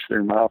that makes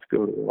their mouth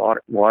go to the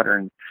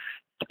water.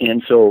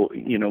 And so,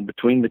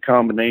 between the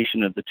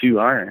combination of the two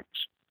irons,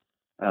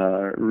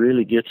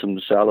 really gets them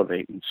to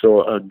salivating.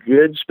 So a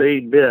good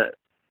spade bit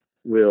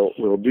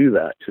will do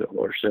that to a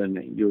horse, and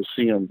you'll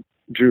see them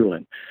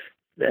drooling.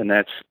 And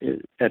that's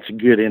a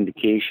good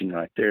indication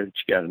right there that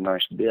you got a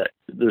nice bit.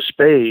 The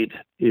spade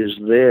is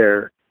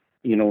there,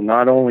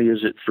 not only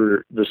is it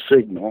for the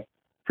signal,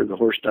 for the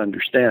horse to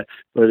understand,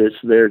 but it's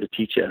there to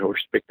teach that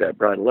horse to pick that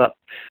bridle up.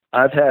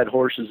 I've had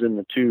horses in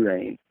the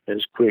two-rein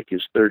as quick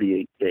as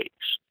 38 days,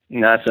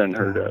 and that's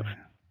unheard of.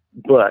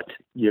 But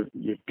you've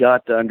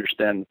got to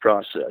understand the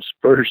process.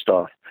 First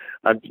off,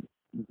 I've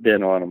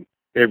been on them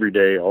every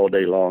day, all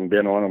day long,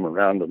 been on them,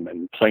 around them,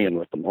 and playing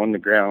with them on the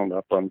ground,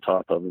 up on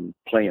top of them,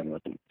 playing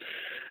with them.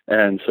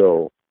 And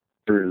so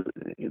for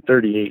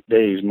 38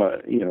 days,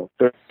 30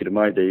 of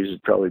my days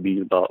would probably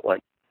be about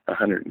like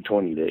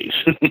 120 days.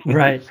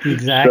 Right,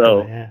 exactly.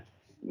 So, yeah.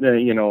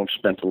 I've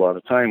spent a lot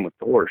of time with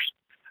the horse,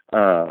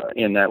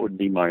 and that would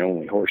be my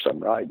only horse I'm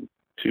riding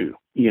too.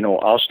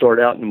 I'll start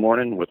out in the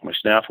morning with my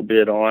snaffle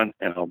bit on,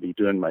 and I'll be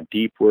doing my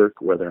deep work,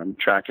 whether I'm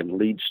tracking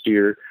lead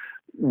steer,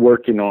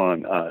 working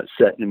on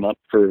setting him up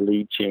for a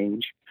lead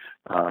change,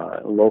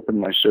 loping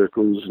my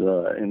circles,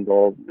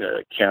 involve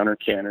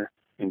counter,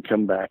 and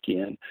come back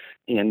in,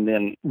 and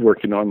then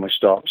working on my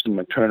stops and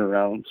my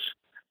turnarounds,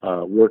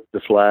 work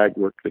the flag,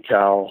 work the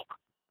cowl,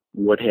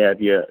 what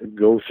have you,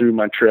 go through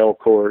my trail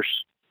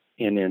course.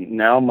 And then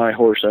now my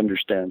horse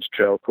understands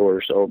trail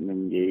course,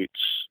 opening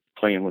gates,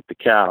 playing with the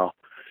cow.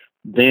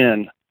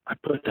 Then I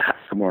put the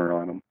hackamore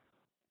on him.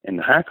 And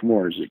the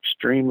hackamore is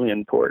extremely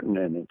important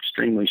and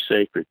extremely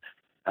sacred.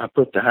 I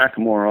put the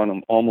hackamore on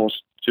them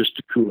almost just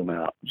to cool them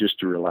out, just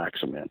to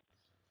relax them in.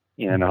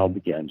 And I'll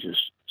begin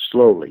just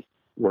slowly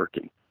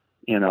working.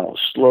 And I'll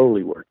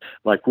slowly work.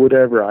 Like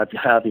whatever I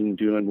have him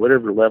doing,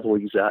 whatever level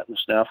he's at in the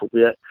snaffle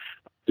bit,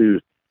 do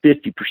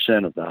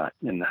 50% of that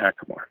in the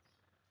hackamore.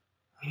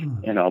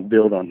 and I'll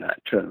build on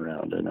that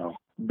turnaround, and I'll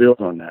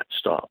build on that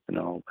stop, and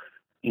I'll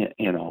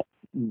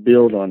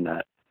build on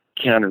that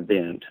counter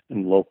bend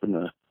and lope in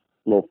the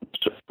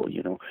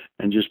circle,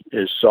 and just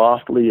as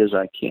softly as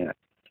I can.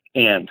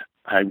 And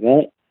I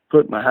won't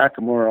put my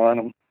hackamore on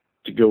them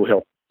to go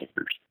help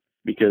anchors,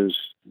 because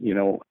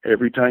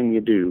every time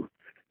you do,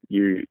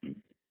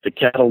 the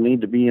cattle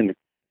need to be in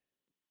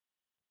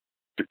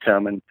the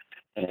coming,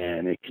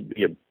 and it could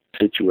be a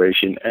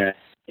situation and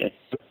a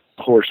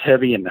horse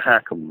heavy in the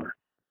hackamore,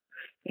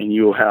 and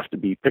you'll have to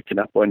be picking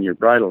up on your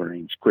bridle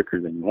reins quicker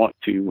than you want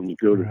to when you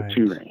go to the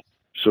 2-rein.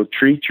 So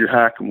treat your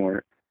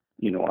hackamore.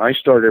 I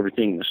start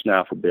everything in the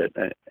snaffle bit,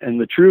 and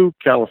the true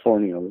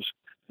Californios,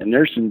 and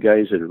there's some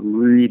guys that are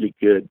really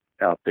good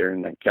out there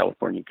in that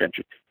California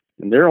country,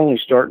 and they're only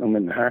starting them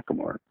in the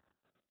hackamore,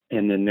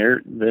 and then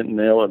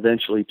they'll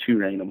eventually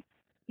 2-rein them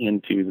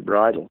into the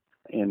bridle,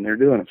 and they're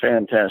doing a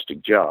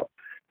fantastic job.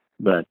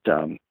 But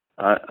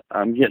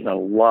I'm getting a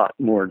lot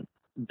more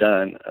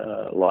done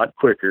a lot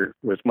quicker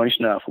with my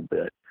snaffle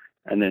bit,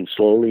 and then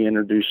slowly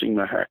introducing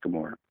my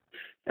hackamore.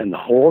 And the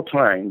whole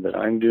time that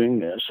I'm doing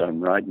this,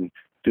 I'm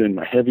doing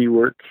my heavy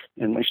work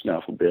in my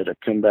snaffle bit. I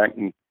come back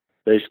and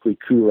basically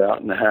cool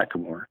out in the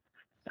hackamore.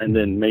 And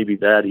then maybe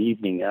that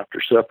evening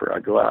after supper, I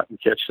go out and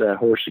catch that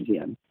horse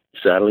again,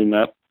 saddle him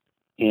up,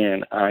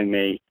 and I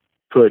may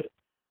put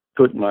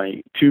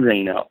my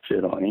 2-rein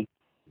outfit on him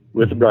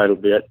with the bridle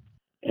bit,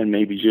 and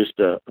maybe just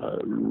a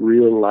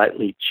real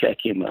lightly check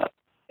him up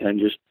and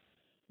just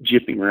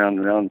jip him around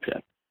the round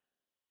pen,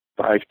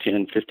 5,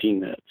 10, 15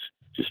 minutes.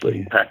 Just let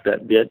him pack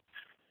that bit,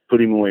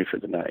 put him away for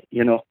the night,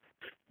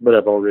 But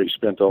I've already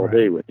spent all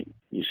day with him,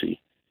 you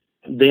see.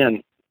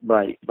 Then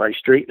by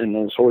straightening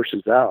those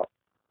horses out,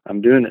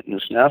 I'm doing it in the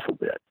snaffle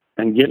bit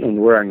and getting them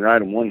to where I can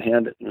ride them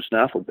one-handed in the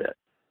snaffle bit.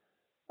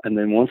 And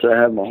then once I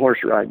have my horse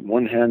riding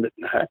one-handed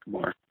in the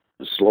hackamore,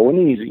 it's slow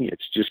and easy.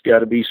 It's just got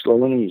to be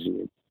slow and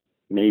easy.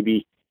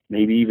 Maybe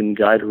even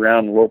guide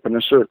around and rope in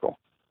a circle.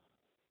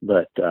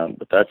 But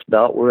that's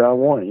about where I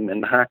want him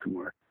in the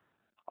hackamore.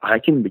 I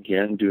can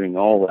begin doing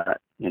all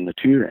that in the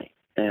 2-rein.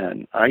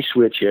 And I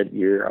switch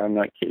headgear, I'm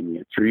not kidding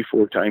you,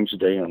 3-4 times a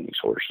day on these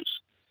horses.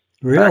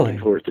 Really? Back and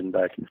forth and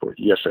back and forth.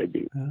 Yes, I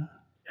do.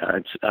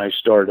 I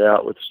start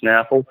out with a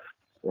snaffle,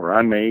 or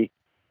I may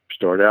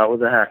start out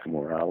with a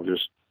hackamore.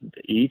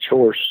 Each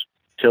horse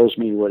tells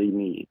me what he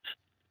needs,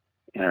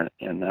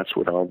 and that's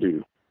what I'll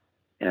do.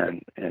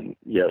 And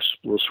yes,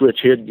 we'll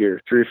switch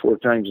headgear 3 or 4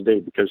 times a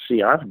day, because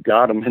see, I've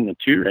got them in the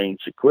 2-rein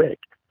so quick,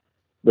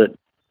 but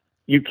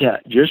you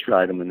can't just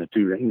ride them in the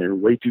 2-rein. They're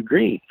way too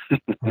green.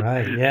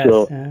 Right. Yes.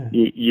 So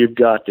you've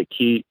got to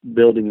keep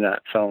building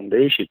that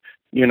foundation.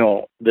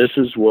 This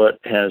is what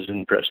has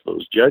impressed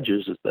those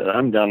judges, is that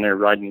I'm down there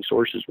riding these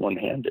horses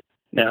one-handed.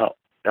 Now,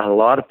 a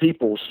lot of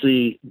people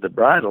see the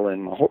bridle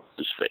in my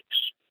horse's face.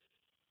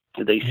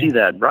 They see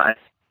that bridle.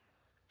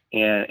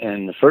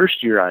 And the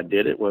first year I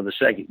did it, the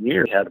second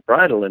year, they had a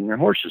bridle in their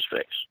horse's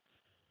face.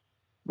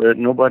 But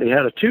nobody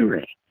had a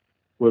 2-rein.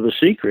 Well, the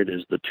secret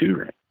is the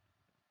 2-rein.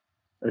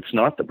 It's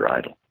not the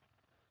bridle.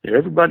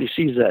 Everybody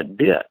sees that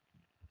bit,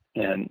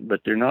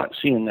 but they're not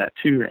seeing that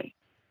 2-rein.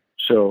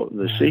 So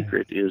the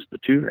secret is the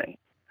 2-rein.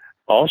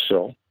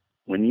 Also,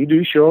 when you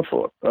do show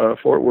a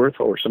Fort Worth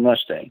horse, a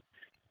Mustang,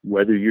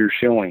 whether you're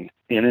showing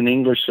in an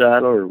English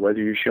saddle or whether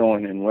you're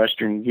showing in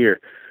Western gear,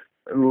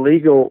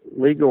 legal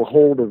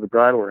hold of the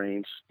bridle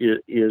reins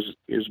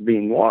is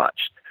being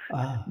watched.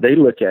 They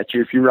look at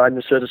you. If you're riding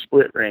a set of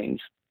split reins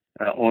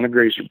on a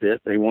grazer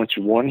bit, they want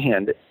you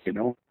one-handed.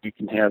 You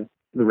can have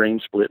the rein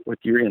split with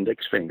your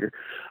index finger.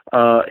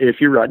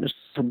 If you're riding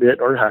a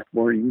bit or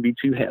hackamore, you can be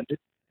 2-handed.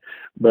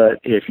 But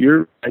if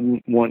you're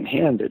riding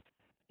one-handed,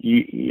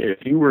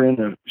 if you were in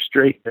a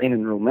straight rein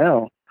and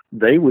romal,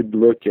 they would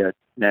look at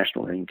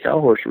National Rein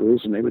Cow Horse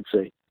rules and they would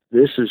say,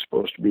 this is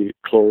supposed to be a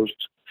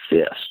closed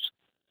fist.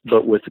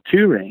 But with the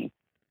 2-rein,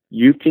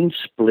 you can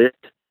split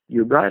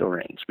your bridle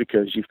reins,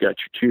 because you've got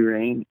your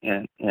 2-rein,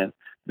 and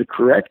the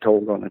correct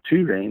hold on a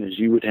 2-rein is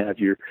you would have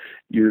your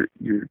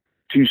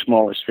 2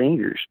 smallest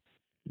fingers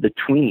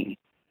between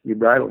your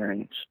bridle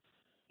reins,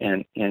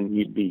 and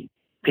you'd be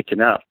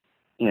picking up,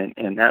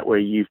 and that way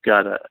you've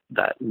got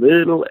that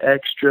little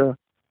extra,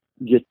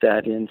 get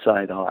that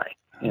inside eye.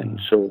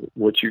 And so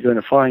what you're going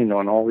to find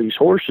on all these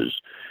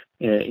horses,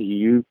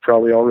 you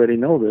probably already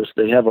know this,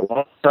 they have a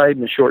long side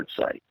and a short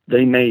side.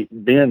 They may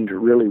bend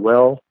really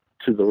well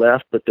to the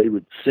left, but they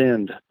would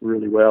send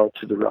really well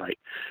to the right.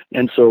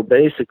 And so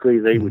basically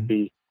they would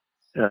be,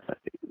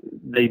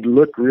 they'd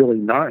look really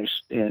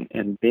nice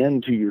and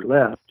bend to your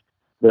left,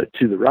 but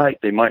to the right,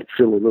 they might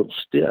feel a little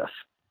stiff.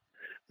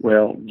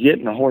 Well,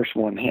 getting a horse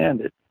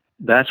one-handed,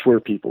 that's where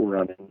people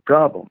run into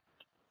problem.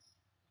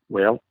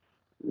 Well,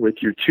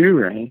 with your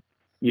 2-rein,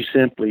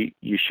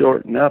 you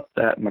shorten up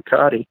that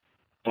Makati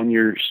on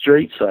your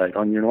straight side,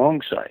 on your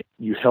long side.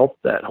 You help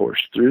that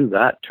horse through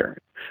that turn,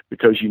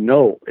 because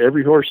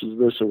every horse is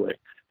this way.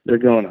 They're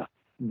going to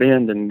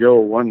bend and go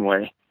one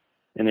way,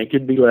 and it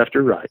could be left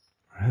or right.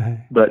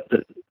 But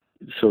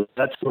so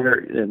that's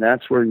where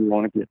you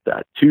want to get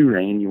that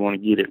 2-rein. You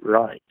want to get it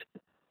right.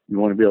 You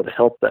want to be able to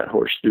help that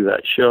horse through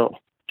that show.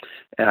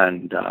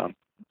 And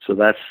so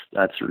that's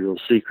a real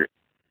secret.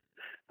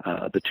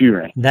 The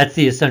 2-rein. That's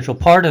the essential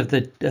part of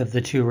the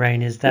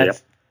 2-rein is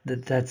that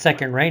that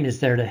second rein is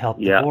there to help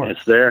the horse. Yeah,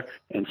 it's there.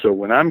 And so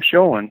when I'm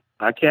showing,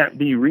 I can't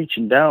be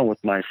reaching down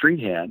with my free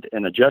hand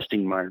and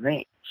adjusting my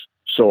reins.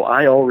 So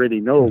I already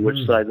know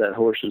which side that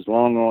horse is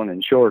long on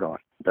and short on.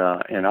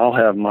 And I'll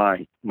have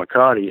my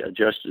Makati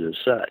adjusted as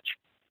such.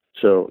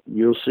 So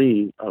you'll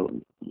see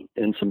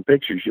in some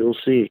pictures, you'll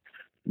see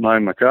my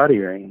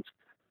Makati reins.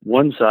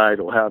 One side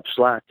will have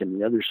slack and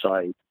the other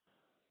side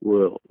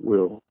will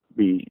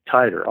be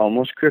tighter,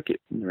 almost crooked.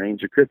 The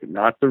reins are crooked,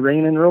 not the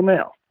rein in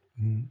Romeo,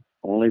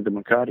 only the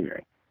Makati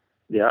rein.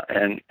 Yeah,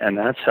 and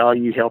that's how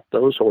you help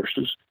those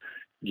horses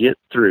get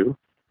through.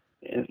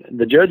 And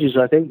the judges,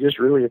 I think, just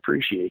really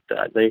appreciate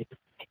that. They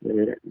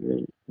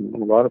a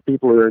lot of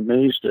people are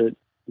amazed that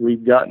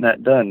we've gotten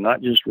that done,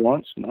 not just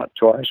once, not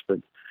twice, but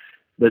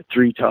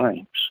 3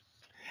 times.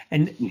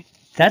 And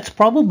that's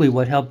probably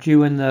what helped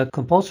you in the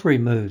compulsory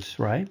moves,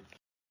 right?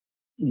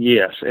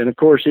 Yes, and of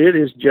course it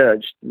is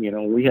judged.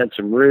 We had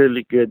some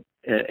really good,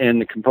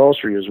 and the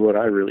compulsory is what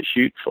I really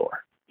shoot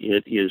for.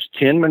 It is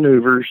 10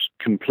 maneuvers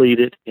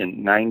completed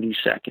in 90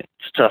 seconds.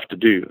 It's tough to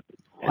do.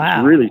 Wow.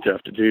 It's really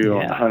tough to do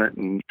on a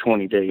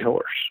 120-day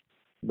horse.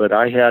 But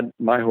I had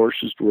my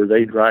horses where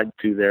they'd ride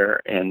through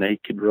there and they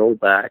could roll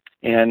back,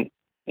 and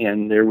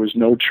there was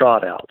no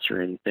trot outs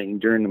or anything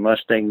during the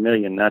Mustang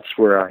Million. That's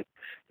where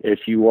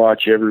if you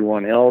watch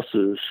everyone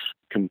else's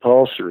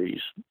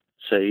compulsories,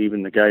 say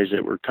even the guys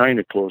that were kind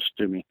of close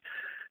to me,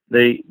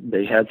 they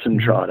had some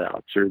trot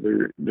outs, or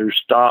their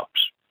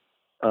stops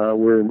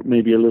were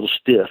maybe a little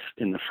stiff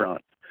in the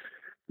front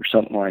or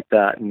something like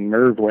that. And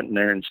Merv went in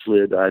there and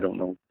slid,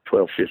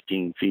 12,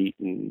 15 feet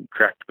and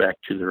cracked back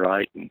to the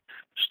right and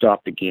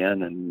stopped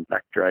again and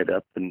backed right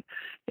up. And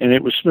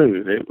it was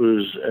smooth. It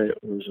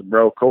was a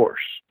broke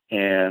horse.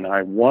 And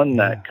I won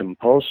that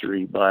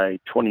compulsory by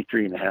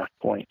 23.5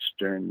 points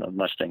during the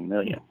Mustang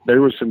Million.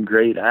 There was some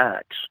great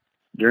acts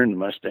during the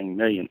Mustang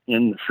Million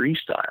in the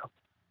freestyle.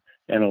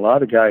 And a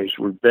lot of guys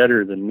were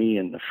better than me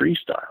in the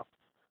freestyle.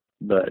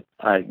 But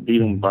I beat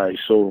them by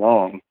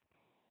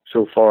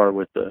so far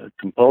with the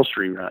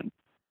compulsory run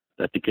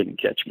that they couldn't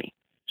catch me.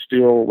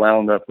 Still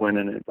wound up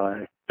winning it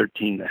by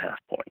 13.5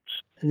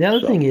 points. And the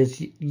other thing is,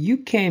 you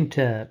came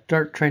to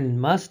start training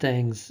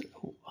Mustangs,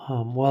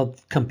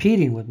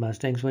 competing with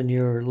Mustangs when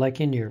you were like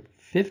in your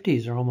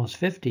 50s or almost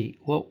 50.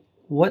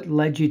 What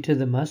led you to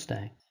the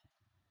Mustang?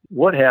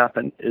 What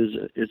happened is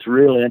it's a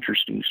real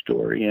interesting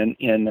story.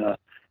 In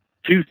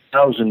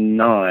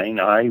 2009,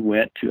 I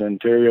went to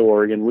Ontario,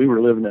 Oregon. We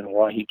were living in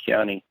Owyhee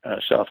County,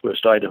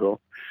 southwest Idaho.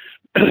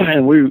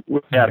 And we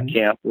had a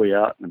camp way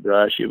out in the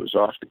brush. It was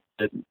off the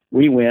grid.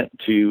 We went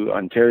to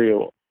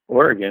Ontario,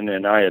 Oregon,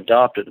 and I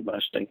adopted a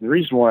Mustang. The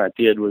reason why I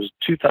did was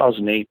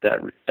 2008,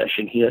 that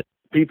recession hit.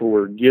 People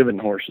were giving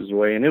horses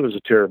away, and it was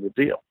a terrible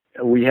deal.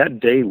 We had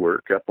day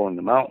work up on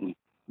the mountain,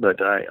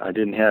 but I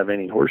didn't have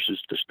any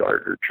horses to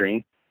start or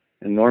train.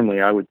 And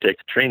normally I would take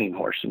a training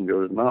horse and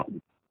go to the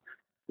mountain.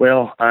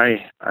 Well,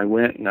 I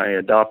went and I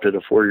adopted a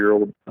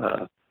 4-year-old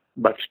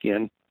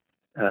buckskin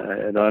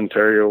at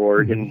Ontario,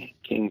 Oregon.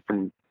 Came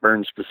from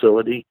Burns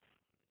facility,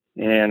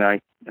 and I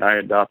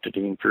adopted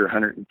him for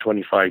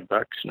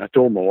 $125. And I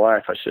told my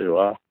wife, I said,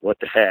 well, what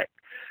the heck?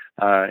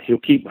 He'll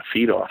keep my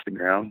feet off the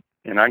ground,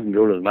 and I can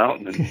go to the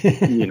mountain and,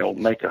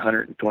 make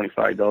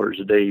 $125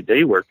 a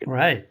day working.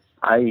 Right.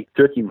 I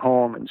took him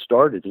home and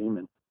started him,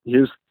 and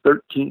his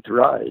 13th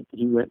ride,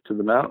 he went to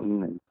the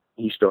mountain and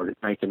he started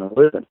making a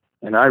living.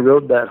 And I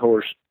rode that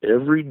horse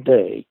every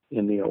day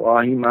in the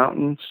Owyhee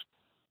Mountains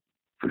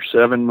for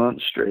 7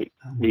 months straight.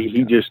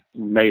 He just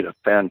made a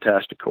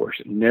fantastic horse.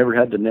 He never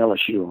had to nail a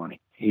shoe on him.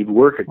 He'd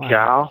work a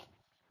cow,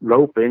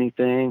 rope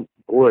anything.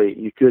 Boy,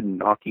 you couldn't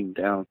knock him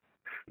down.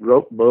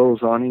 Rope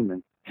bows on him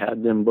and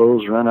had them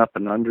bows run up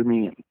and under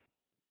me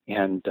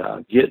and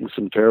getting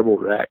some terrible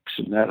wrecks.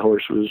 And that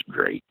horse was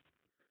great.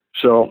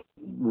 So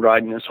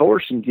riding this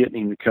horse and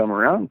getting him to come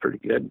around pretty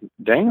good.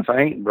 Dang if I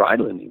ain't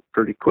bridling him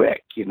pretty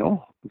quick,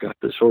 Got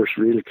this horse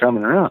really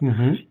coming around.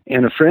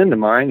 And a friend of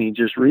mine, he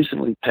just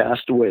recently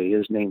passed away.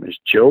 His name is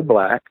Joe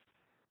Black,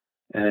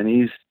 and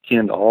he's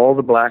kin to all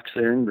the blacks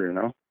there in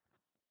Bruno.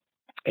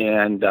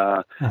 And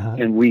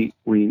and we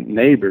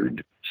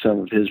neighbored some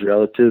of his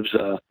relatives,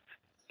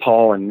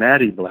 Paul and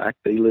Maddie Black.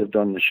 They lived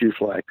on the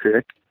Shoefly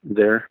Creek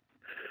there,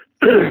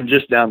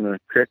 just down the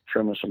creek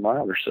from us a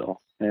mile or so.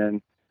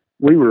 And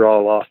we were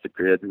all off the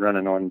grid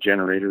running on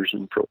generators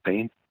and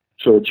propane.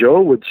 So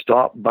Joe would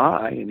stop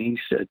by and he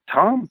said,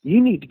 Tom, you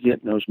need to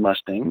get in those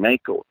Mustang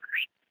makeovers.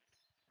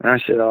 And I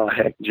said, oh,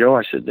 heck, Joe,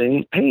 I said, they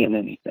ain't paying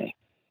anything.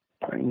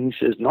 And he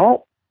says,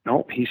 no.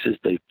 He says,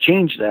 they've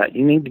changed that.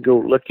 You need to go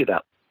look it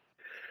up.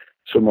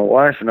 So my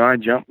wife and I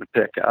jumped in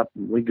the pickup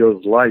and we go to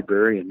the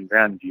library in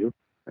Grandview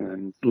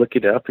and look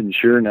it up. And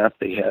sure enough,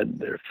 they had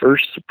their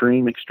first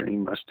Supreme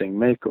Extreme Mustang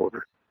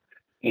makeover,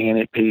 and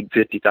it paid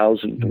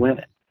 $50,000 to win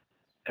it.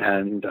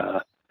 And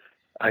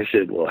I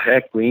said, well,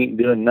 heck, we ain't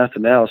doing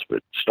nothing else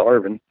but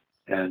starving.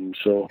 And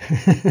so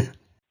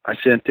I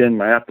sent in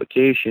my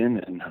application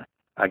and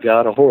I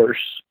got a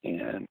horse,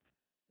 and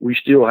we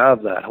still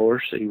have that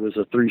horse. He was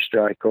a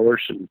 3-strike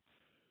horse and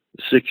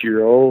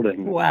 6-year-old,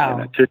 and, Wow.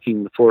 and I took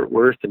him to Fort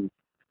Worth,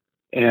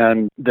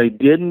 and they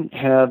didn't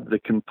have the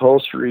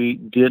compulsory,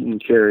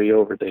 didn't carry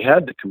over. They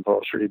had the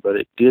compulsory, but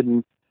it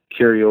didn't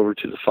carry over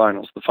to the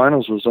finals. The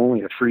finals was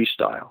only a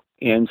freestyle.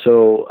 And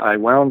so I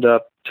wound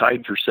up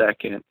tied for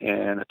second,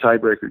 and a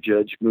tiebreaker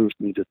judge moved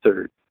me to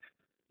third.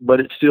 But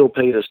it still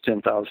paid us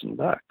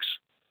 $10,000.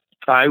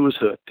 I was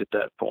hooked at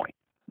that point.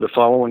 The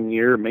following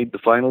year, made the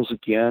finals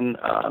again,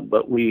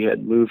 but we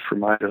had moved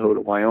from Idaho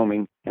to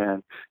Wyoming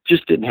and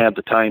just didn't have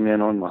the time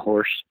in on my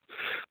horse.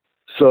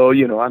 So,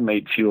 I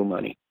made fuel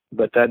money,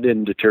 but that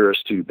didn't deter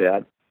us too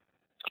bad.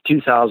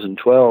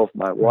 2012,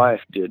 my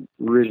wife did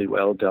really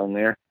well down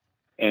there,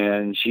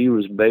 and she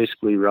was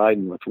basically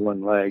riding with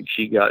one leg.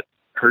 She got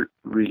hurt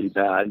really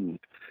bad,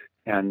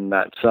 and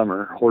that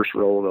summer, horse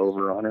rolled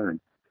over on her,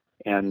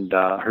 and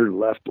her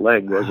left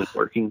leg wasn't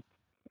working,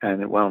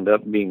 and it wound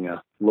up being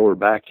a lower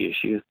back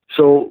issue.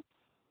 So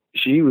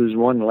she was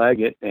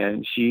one-legged,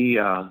 and she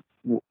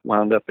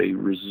wound up a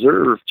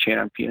reserve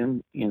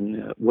champion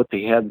in what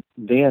they had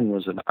then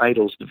was an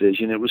Idols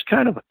division. It was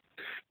kind of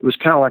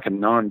like a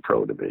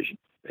non-pro division,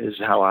 is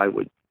how I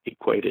would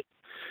equate it.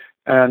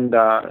 And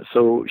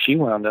so she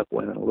wound up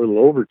winning a little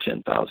over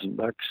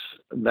 $10,000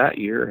 that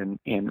year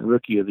and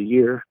Rookie of the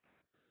Year.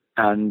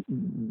 And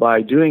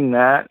by doing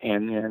that,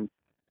 and then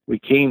we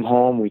came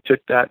home, we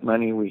took that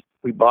money, we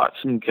bought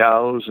some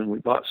cows, and we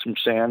bought some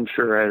sand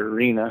for our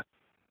arena,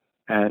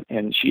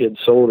 and she had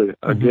sold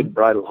a good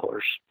bridle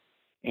horse,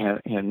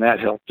 and that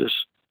helped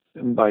us.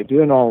 And by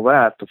doing all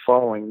that, the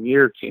following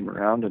year came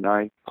around, and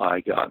I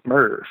got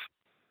Merv,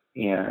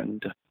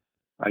 and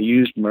I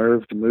used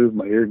Merv to move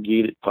my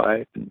irrigated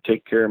pipe and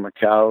take care of my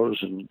cows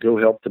and go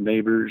help the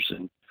neighbors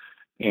and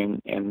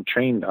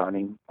trained on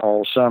him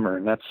all summer,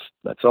 and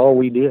that's all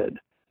we did.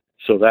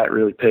 So that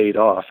really paid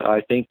off.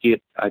 I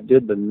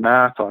did the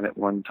math on it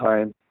one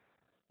time,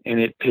 and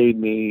it paid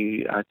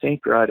me, I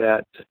think, right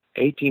at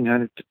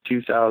 $1,800 to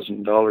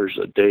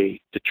 $2,000 a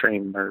day to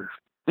train Merv.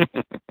 There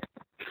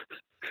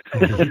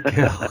you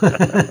go.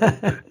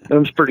 That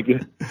was pretty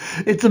good.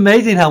 It's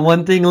amazing how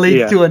one thing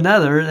leads to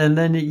another, and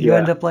then you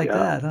end up like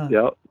that, huh?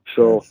 Yeah.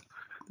 So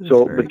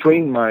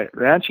between cool. my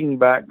ranching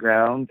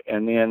background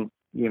and then,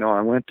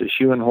 I went to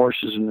shoeing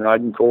horses and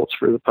riding colts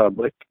for the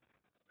public,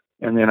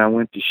 and then I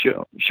went to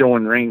show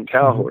and rein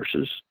cow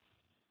horses,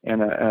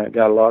 and I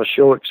got a lot of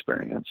show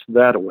experience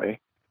that way.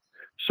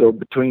 So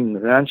between the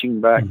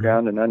ranching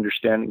background and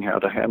understanding how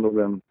to handle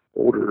them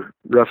older,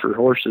 rougher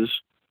horses,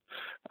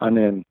 and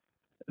then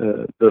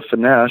the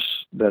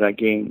finesse that I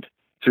gained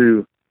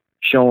through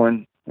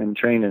showing and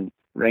training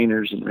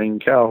reiners and rein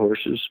cow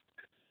horses,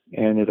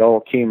 and it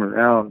all came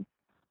around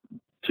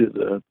to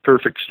the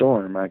perfect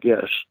storm, I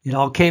guess. It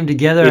all came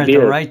together at the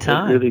right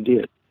time. It really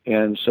did.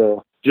 And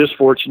so just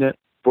fortunate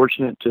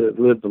to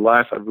live the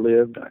life I've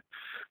lived.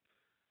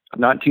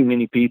 Not too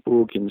many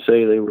people can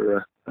say they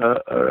were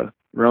a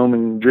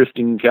roaming,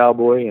 drifting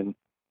cowboy. And,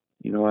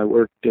 I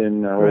worked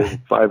in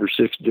 5 or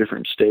 6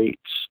 different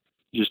states,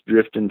 just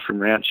drifting from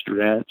ranch to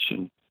ranch,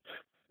 and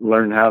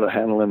learned how to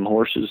handle them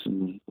horses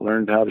and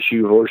learned how to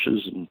shoe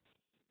horses, and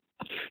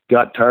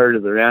got tired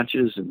of the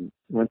ranches and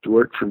went to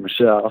work for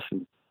myself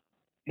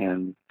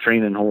and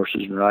training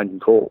horses and riding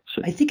colts.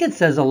 I think it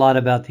says a lot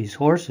about these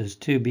horses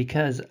too,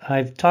 because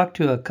I've talked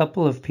to a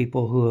couple of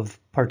people who have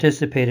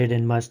participated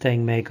in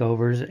Mustang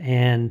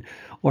makeovers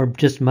or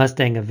just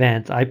Mustang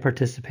events. I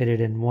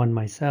participated in one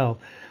myself.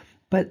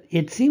 But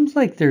it seems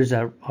like there's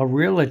a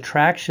real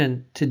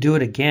attraction to do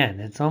it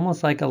again. It's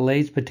almost like a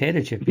Lay's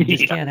potato chip. You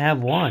just can't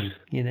have one.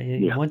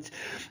 Once,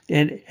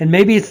 and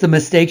maybe it's the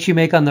mistakes you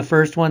make on the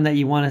first one that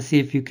you want to see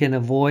if you can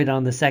avoid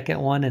on the second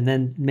one, and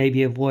then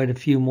maybe avoid a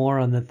few more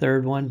on the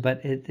third one.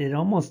 But it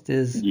almost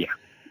is. Yeah.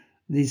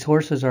 These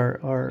horses are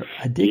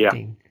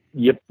addicting.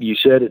 Yeah. Yep, you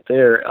said it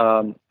there.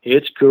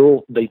 It's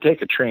cool. They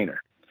take a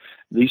trainer.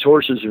 These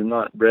horses are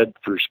not bred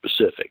for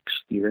specifics.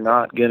 You're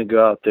not going to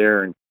go out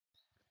there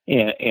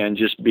and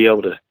just be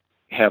able to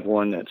have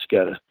one that's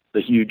got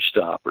the huge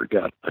stop or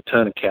got a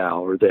ton of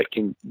cow or that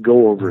can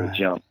go over a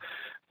jump.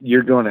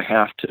 You're going to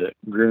have to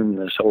groom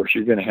this horse.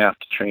 You're going to have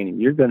to train him.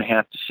 You're going to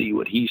have to see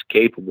what he's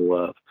capable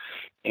of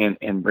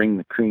and bring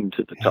the cream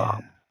to the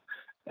top.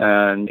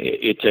 And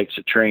it takes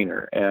a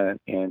trainer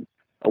and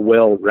a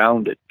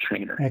well-rounded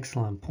trainer.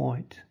 Excellent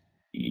point.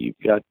 You've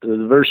got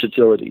the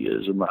versatility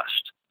is a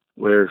must,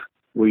 where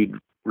we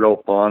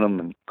rope on them,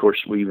 and of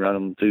course we run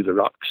them through the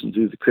rocks and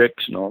through the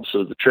creeks, and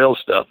also the trail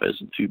stuff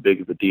isn't too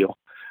big of a deal.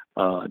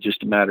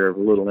 Just a matter of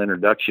a little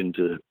introduction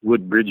to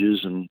wood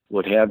bridges and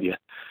what have you,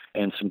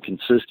 and some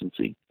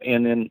consistency.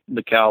 And then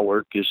the cow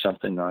work is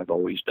something I've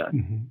always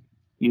done.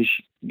 You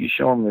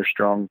show them their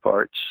strong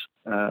parts.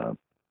 My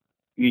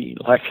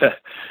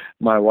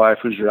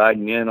wife was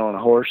riding in on a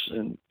horse,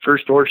 and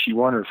first horse she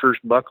won her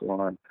first buckle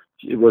on,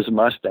 it was a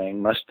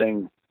Mustang.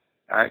 Mustang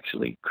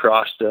actually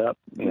crossed up,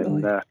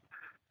 and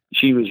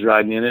she was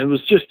riding in. It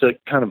was just a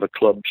kind of a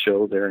club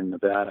show there in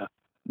Nevada.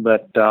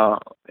 But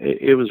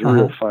it was a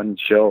real fun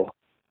show.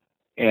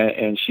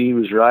 And she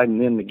was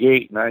riding in the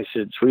gate, and I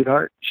said,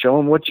 "Sweetheart, show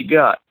them what you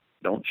got.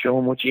 Don't show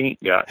them what you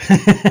ain't got."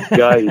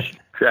 Guys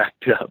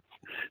cracked up.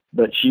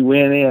 But she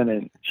went in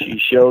and she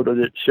showed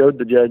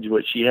the judge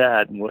what she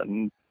had,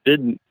 and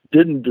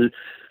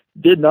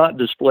did not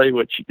display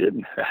what she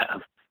didn't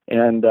have,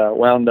 and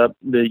wound up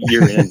the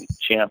year-end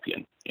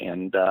champion.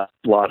 And a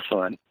lot of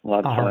fun.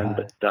 Right.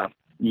 But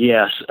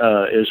yes,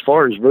 as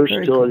far as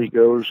versatility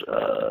goes,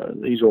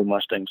 these old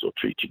Mustangs will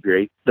treat you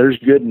great. There's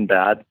good and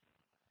bad.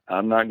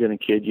 I'm not going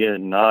to kid you.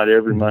 Not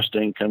every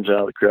Mustang comes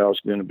out of the corral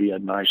is going to be a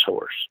nice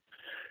horse.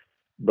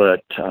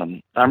 But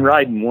I'm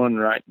riding one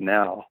right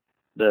now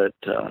that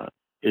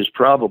is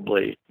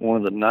probably one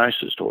of the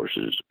nicest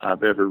horses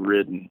I've ever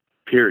ridden,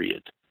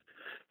 period.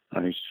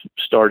 I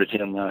started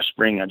him last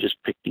spring. I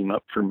just picked him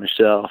up for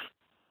myself,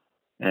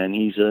 and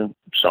he's a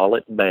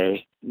solid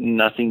bay,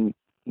 nothing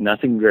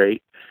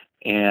great.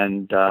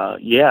 And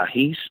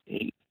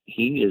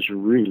he is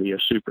really a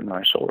super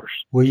nice horse.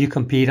 Will you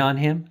compete on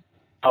him?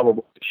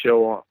 Probably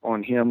show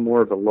on him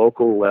more of a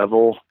local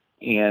level,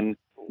 and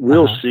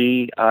we'll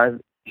see.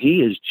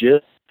 He is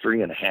just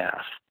 3.5,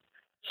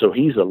 so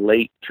he's a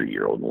late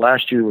 3-year-old.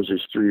 Last year was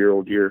his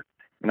 3-year-old year,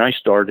 and I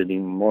started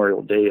him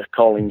Memorial Day. I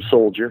call him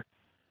Soldier,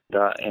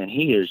 and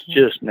he is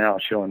just now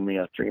showing me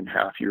a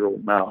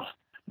 3.5-year-old mouth.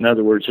 In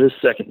other words, his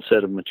second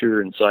set of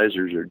mature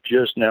incisors are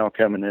just now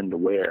coming into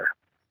wear.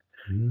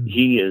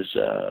 He is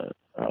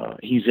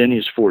he's in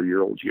his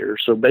 4-year-old year,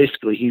 so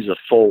basically he's a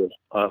fall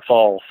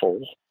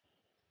foal.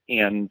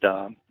 And,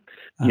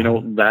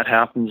 that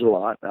happens a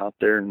lot out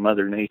there in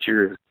Mother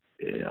Nature,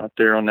 out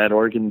there on that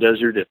Oregon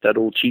desert. If that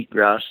old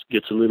cheatgrass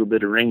gets a little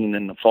bit of rain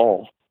in the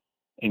fall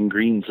and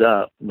greens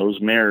up,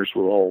 those mares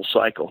will all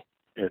cycle.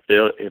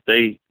 If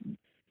they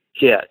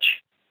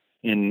catch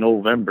in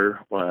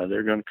November,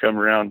 they're going to come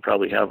around,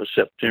 probably have a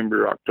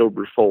September,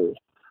 October foal,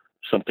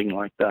 something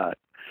like that.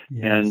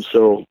 Yes. And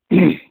so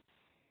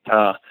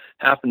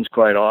happens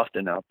quite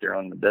often out there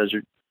on the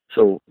desert.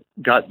 So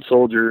got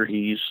Soldier,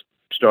 he's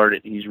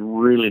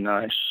really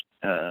nice,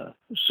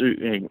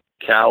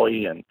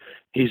 cowy, and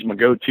he's my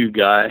go-to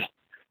guy.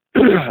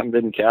 I've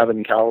been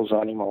calving cows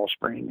on him all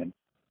spring,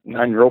 and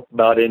I can rope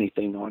about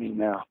anything on him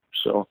now.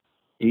 So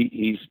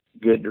he's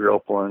good to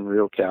rope on,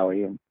 real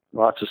cowy, and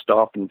lots of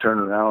stop and turn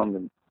around,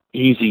 and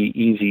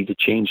easy to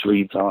change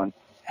leads on.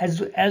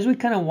 As we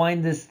kind of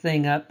wind this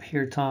thing up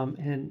here, Tom,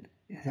 and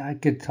I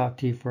could talk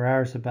to you for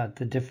hours about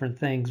the different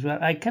things,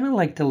 but I kind of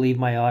like to leave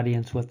my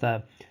audience with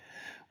a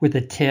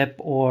tip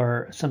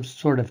or some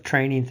sort of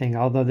training thing,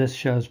 although this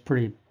show's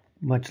pretty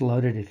much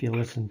loaded if you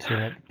listen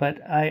to it.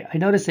 But I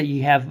noticed that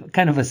you have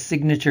kind of a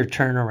signature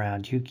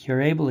turnaround.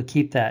 You're able to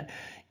keep that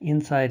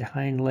inside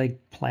hind leg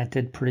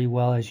planted pretty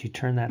well as you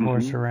turn that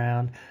horse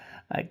around.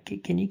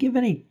 Can you give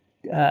any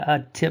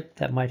a tip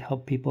that might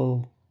help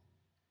people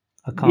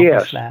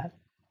accomplish that?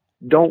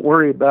 Don't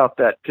worry about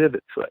that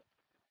pivot foot.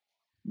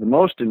 The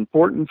most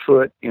important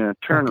foot in a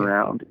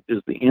turnaround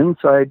is the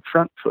inside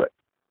front foot.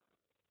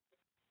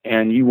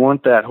 And you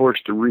want that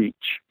horse to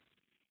reach.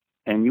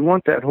 And you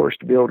want that horse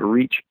to be able to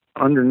reach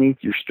underneath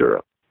your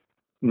stirrup,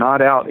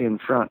 not out in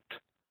front.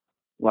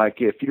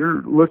 Like if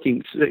you're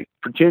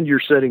pretend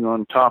you're sitting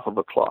on top of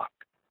a clock.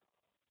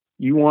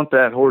 You want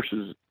that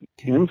horse's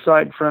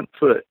inside front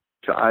foot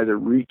to either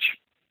reach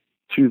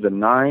to the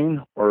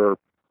 9 or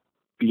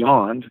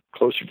beyond,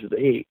 closer to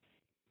the 8.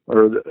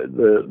 Or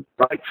the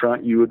right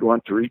front, you would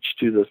want to reach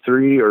to the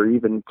 3 or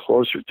even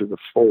closer to the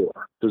 4.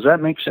 Does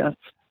that make sense?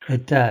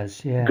 It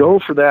does, yeah. Go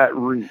for that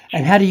reach.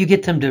 And how do you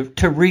get them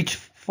to reach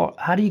for?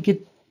 How do you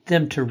get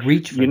them to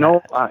reach for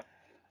that? I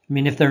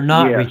mean, if they're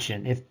not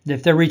reaching,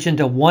 if they're reaching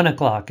to 1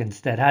 o'clock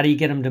instead, how do you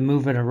get them to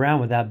move it around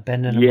without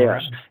bending them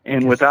around? Yes,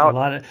 and without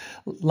a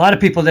lot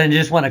of people then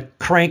just want to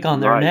crank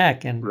on their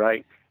neck and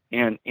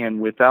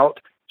and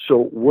without. So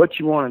what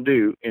you want to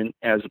do,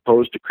 as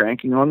opposed to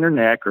cranking on their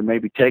neck or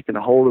maybe taking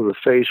a hold of the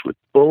face with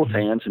both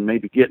hands and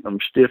maybe getting them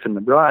stiff in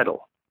the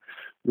bridle,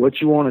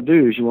 what you want to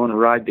do is you want to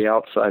ride the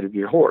outside of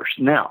your horse.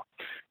 Now,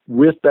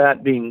 with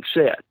that being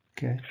said,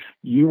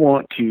 you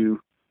want to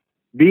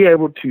be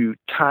able to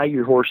tie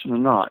your horse in a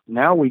knot.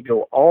 Now we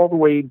go all the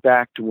way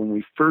back to when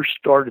we first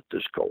started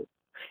this colt,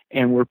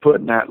 and we're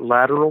putting that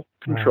lateral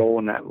control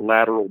and that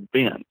lateral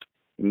bend.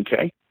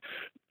 Okay?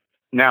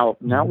 Now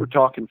we're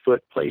talking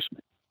foot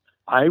placement.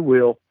 I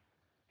will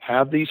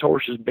have these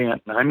horses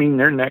bent. I mean,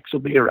 their necks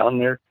will be around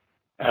there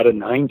at a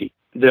 90.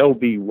 They'll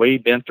be way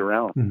bent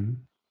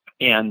around.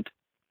 And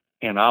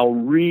I'll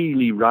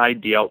really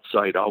ride the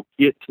outside. I'll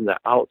get to the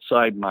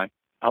outside, my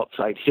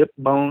outside hip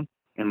bone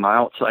and my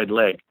outside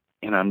leg.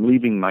 And I'm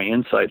leaving my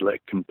inside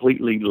leg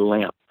completely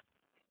limp.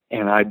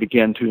 And I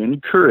begin to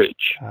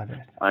encourage.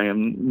 I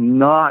am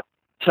not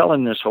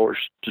telling this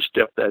horse to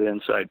step that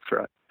inside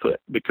front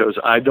foot because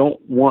I don't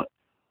want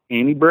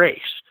any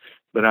brace.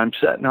 But I'm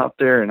sitting out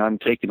there and I'm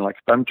taking, like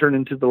if I'm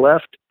turning to the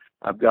left,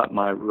 I've got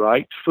my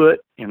right foot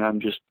and I'm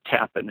just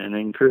tapping and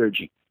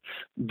encouraging.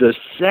 The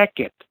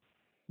second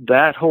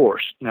that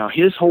horse, now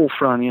his whole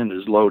front end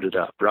is loaded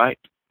up, right?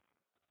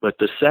 But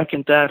the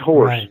second that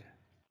horse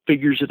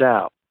figures it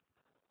out,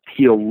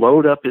 he'll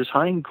load up his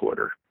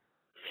hindquarter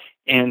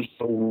and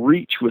he'll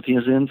reach with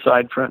his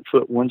inside front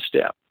foot one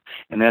step.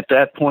 And at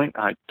that point,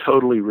 I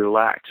totally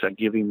relax. I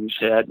give him his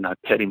head and I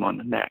pet him on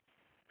the neck.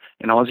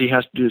 And all he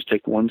has to do is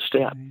take one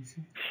step.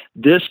 Amazing.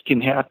 This can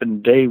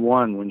happen day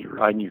one when you're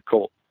riding your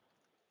colt.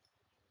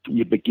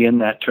 You begin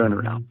that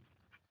turnaround.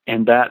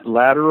 And that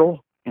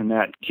lateral and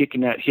that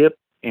kicking that hip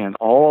and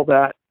all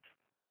that,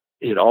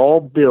 it all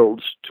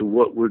builds to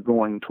what we're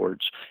going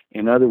towards.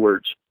 In other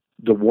words,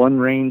 the one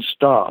rein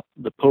stop,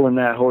 the pulling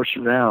that horse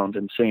around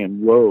and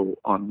saying, whoa,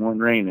 on one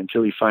rein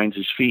until he finds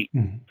his feet.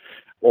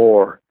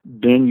 Or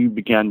then you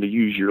begin to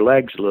use your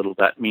legs a little.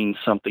 That means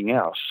something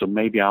else. So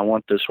maybe I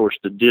want this horse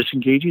to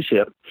disengage his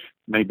hip.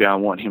 Maybe I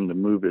want him to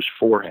move his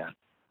forehand.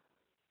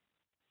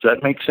 Does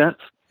that make sense?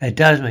 It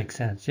does make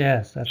sense,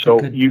 yes.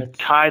 So you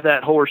tie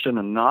that horse in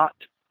a knot,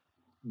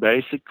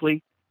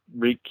 basically,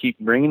 keep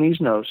bringing his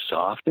nose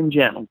soft and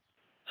gentle,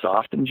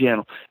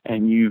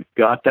 and you've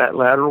got that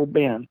lateral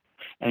bend,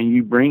 and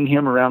you bring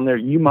him around there.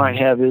 You might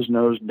have his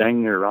nose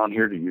dang near around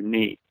here to your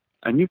knee,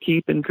 and you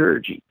keep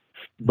encouraging.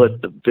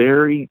 But the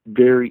very,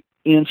 very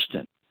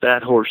instant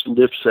that horse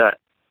lifts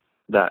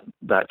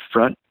that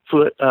front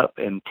foot up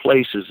and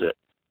places it,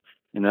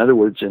 in other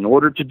words, in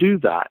order to do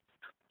that,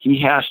 he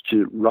has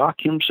to rock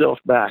himself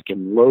back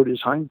and load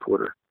his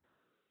hindquarter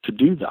to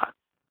do that.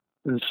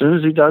 And as soon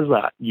as he does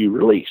that, you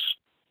release.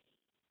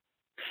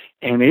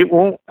 And it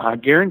won't, I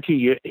guarantee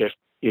you,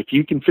 if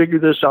you can figure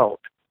this out,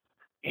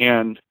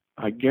 and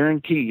I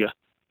guarantee you,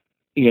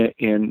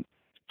 in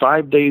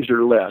 5 days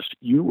or less,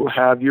 you will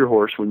have your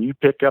horse, when you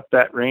pick up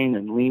that rein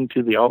and lean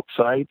to the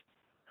outside,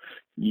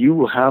 you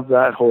will have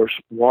that horse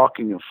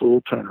walking a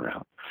full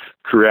turnaround.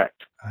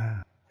 Correct.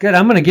 Good.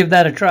 I'm going to give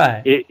that a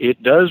try.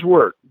 It does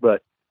work,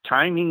 but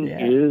timing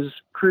is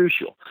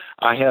crucial.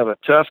 I have a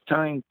tough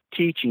time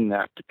teaching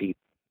that to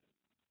people.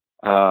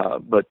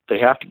 But they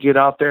have to get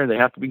out there. They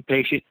have to be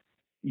patient.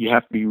 You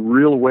have to be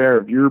real aware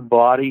of your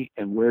body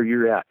and where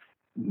you're at.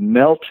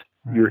 Melt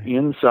your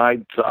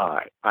inside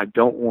thigh. I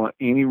don't want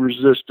any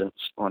resistance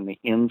on the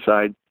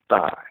inside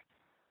thigh.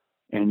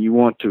 And you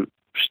want to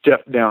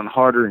step down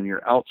harder in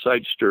your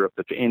outside stirrup,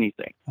 if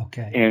anything.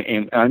 Okay.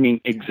 And I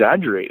mean,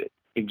 exaggerate it.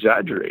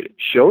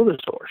 Show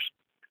this horse.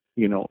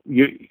 You know,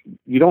 you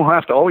don't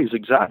have to always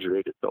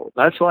exaggerate it, though.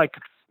 That's like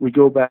we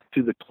go back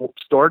to the colt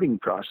starting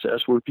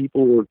process where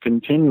people were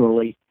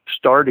continually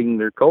starting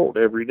their colt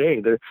every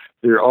day.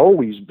 They're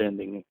always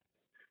bending it.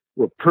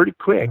 Well, pretty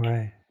quick,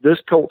 this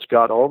colt's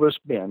got all this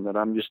bend that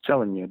I'm just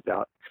telling you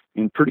about.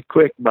 And pretty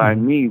quick, by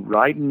me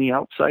riding the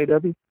outside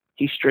of him,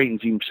 he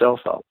straightens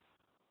himself out.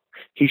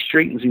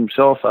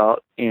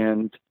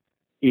 And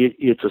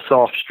it's a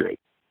soft straight.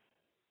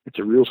 It's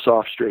a real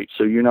soft straight.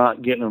 So you're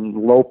not getting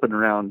them loping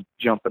around,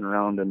 jumping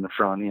around in the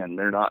front end.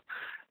 They're not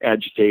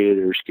agitated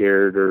or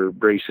scared or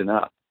bracing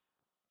up.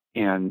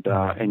 And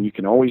you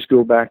can always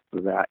go back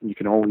to that. And you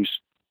can always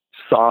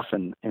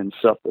soften and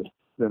supple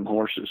them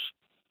horses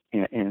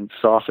and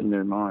soften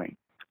their mind.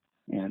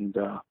 And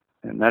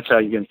that's how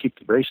you're going to keep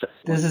the brace up.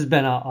 This has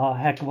been a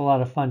heck of a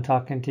lot of fun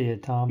talking to you,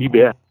 Tom. You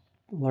bet.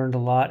 Learned a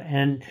lot.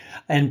 And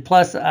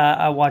plus,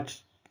 I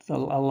watched a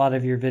lot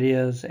of your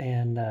videos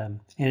and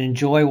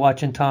enjoy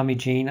watching Tommy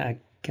Jean. I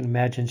can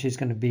imagine she's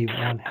going to be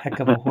one heck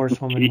of a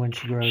horsewoman when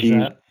she grows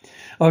up.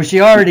 Oh,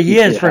 she already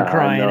is, for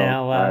crying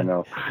out loud. I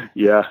know.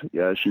 Yeah.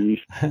 She's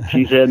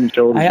head and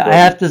shoulders. I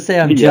have to say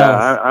I'm jealous.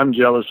 Yeah, I'm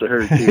jealous of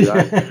her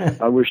too.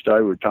 I wished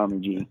I were Tommy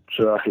Jean.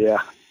 So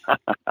yeah.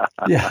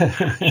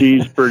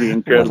 She's pretty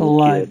incredible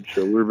kid.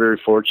 So we're very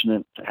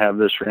fortunate to have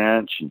this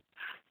ranch and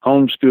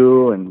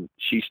homeschool, and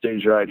she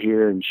stays right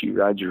here and she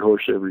rides her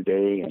horse every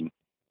day,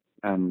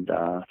 and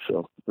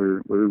so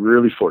we're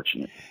really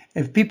fortunate.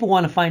 If people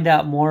want to find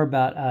out more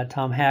about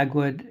Tom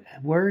Hagwood,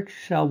 where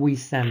shall we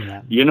send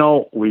them? You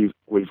know, we've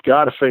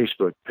got a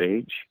Facebook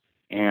page,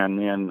 and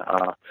then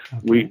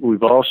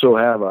we've also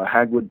have a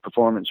Hagwood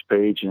Performance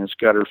page, and it's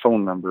got her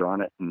phone number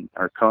on it and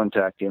our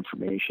contact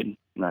information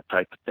and that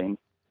type of thing.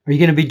 Are you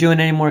going to be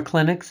doing any more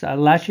clinics?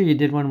 Last year you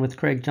did one with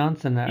Craig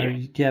Johnson. Do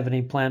you have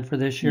any plan for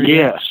this year?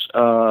 Yes.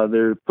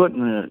 They're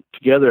putting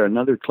together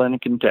another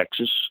clinic in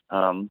Texas,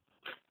 and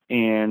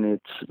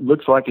it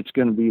looks like it's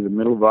going to be the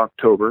middle of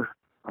October.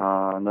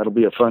 And that'll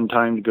be a fun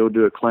time to go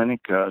do a clinic.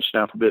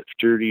 Snaffle Bit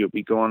Futurity will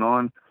be going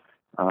on.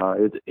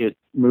 It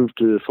moved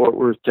to Fort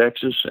Worth,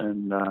 Texas,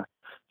 and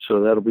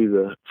so that'll be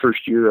the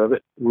first year of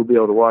it. We'll be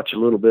able to watch a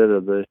little bit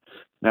of the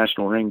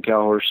National Ring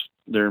Cow Horse,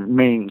 their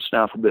main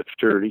Snaffle Bit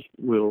Futurity.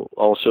 We'll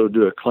also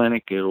do a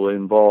clinic. It'll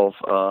involve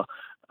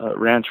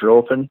Rancher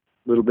Open,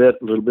 a little bit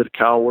of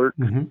cow work,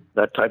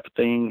 that type of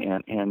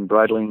thing, and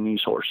bridling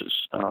these horses,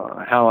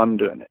 how I'm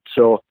doing it.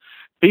 So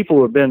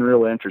people have been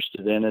real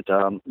interested in it.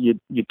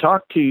 You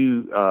talk to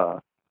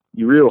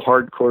you real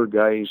hardcore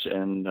guys,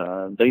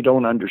 and they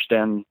don't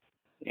understand.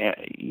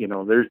 You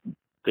know,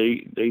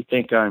 they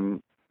think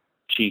I'm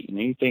cheating.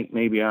 They think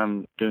maybe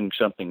I'm doing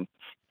something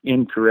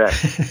incorrect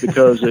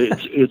because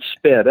it's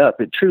sped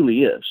up. It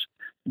truly is.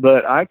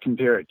 But I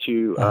compare it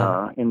to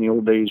in the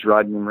old days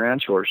riding them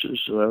ranch horses.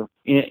 We'll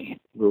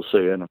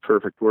say in a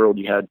perfect world,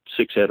 you had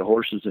 6 head of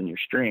horses in your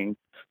string,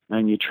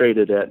 and you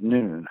traded at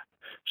noon.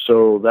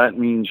 So that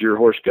means your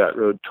horse got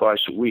rode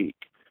twice a week.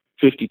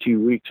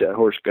 52 weeks, that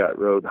horse got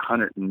rode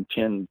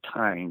 110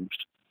 times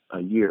a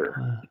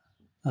year.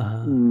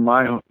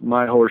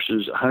 My horse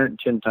is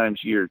 110 times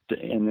a year,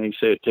 and they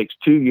say it takes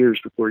 2 years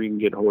before you can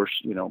get a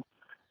horse, in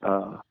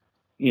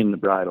the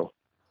bridle.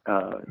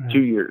 2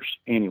 years,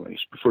 anyways,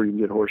 before you can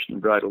get a horse in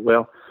the bridle.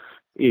 Well,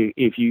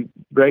 if you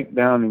break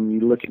down and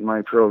you look at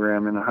my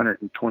program in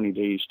 120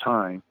 days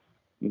time,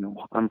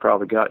 I'm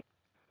probably got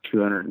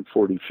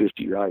 240,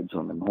 50 rides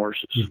on them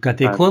horses. You've got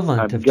the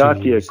equivalent. I've got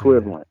the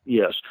equivalent,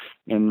 yes.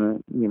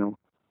 And,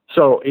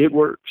 so it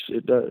works.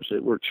 It does.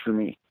 It works for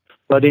me.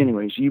 But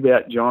anyways, you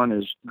bet, John,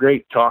 is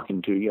great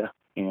talking to you.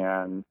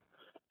 And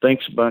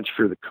thanks a bunch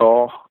for the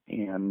call.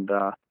 And,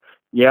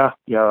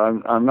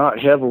 I'm not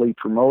heavily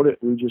promoted.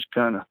 We just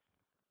kind of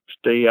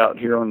stay out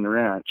here on the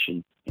ranch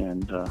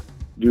and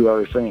do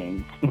our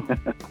thing.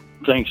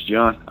 Thanks,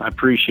 John. I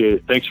appreciate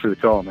it. Thanks for the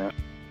call, man.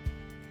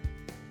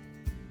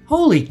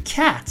 Holy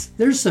cats,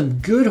 there's some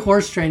good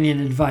horse training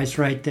advice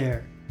right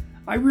there.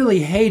 I really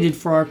hated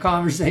for our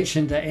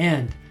conversation to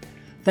end.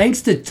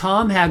 Thanks to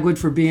Tom Hagwood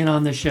for being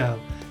on the show.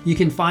 You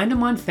can find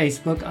him on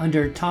Facebook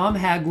under Tom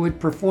Hagwood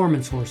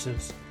Performance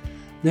Horses.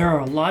 There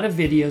are a lot of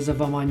videos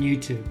of him on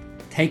YouTube.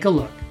 Take a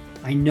look.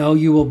 I know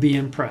you will be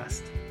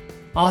impressed.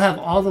 I'll have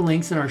all the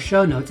links in our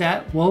show notes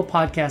at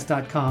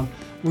whoapodcast.com,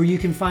 where you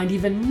can find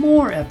even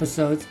more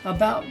episodes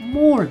about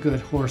more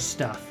good horse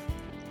stuff.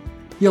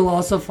 You'll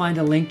also find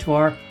a link to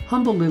our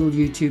humble little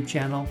YouTube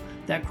channel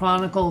that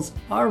chronicles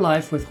our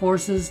life with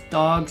horses,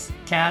 dogs,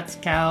 cats,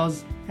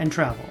 cows, and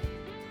travel.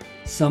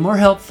 Some are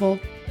helpful,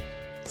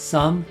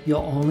 some you'll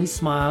only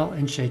smile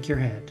and shake your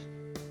head.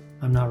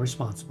 I'm not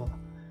responsible.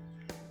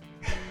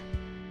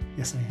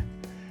 Yes, I am.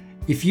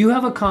 If you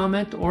have a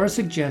comment or a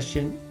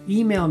suggestion,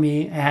 email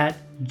me at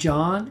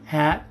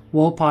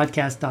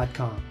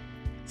john@whoapodcast.com.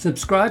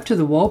 Subscribe to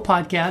the Whoa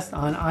Podcast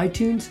on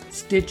iTunes,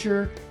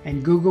 Stitcher,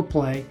 and Google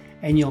Play,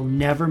 and you'll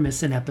never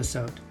miss an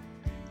episode.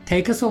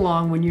 Take us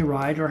along when you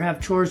ride or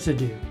have chores to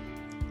do.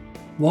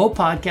 Whoa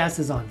Podcast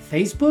is on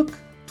Facebook,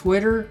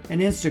 Twitter, and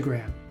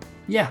Instagram.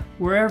 Yeah,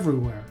 we're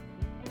everywhere.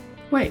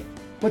 Wait,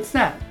 what's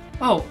that?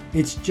 Oh,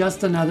 it's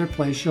just another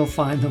place you'll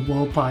find the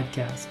Whoa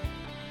Podcast.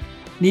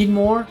 Need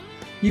more?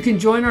 You can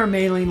join our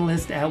mailing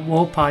list at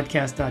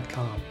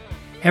whoapodcast.com.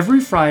 Every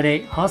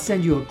Friday, I'll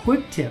send you a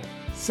quick tip,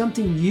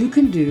 something you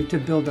can do to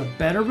build a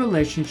better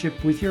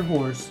relationship with your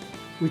horse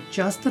with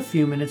just a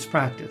few minutes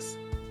practice.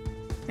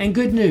 And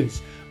good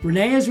news,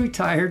 Renee has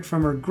retired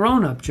from her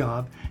grown-up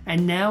job,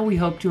 and now we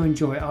hope to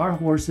enjoy our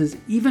horses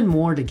even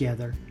more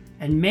together,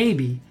 and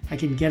maybe I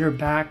can get her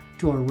back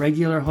to a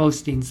regular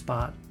hosting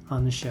spot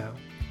on the show.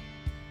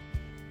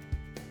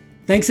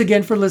 Thanks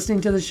again for listening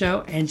to the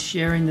show and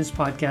sharing this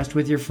podcast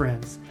with your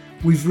friends.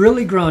 We've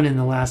really grown in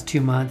the last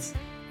 2 months,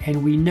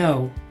 and we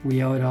know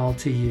we owe it all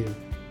to you.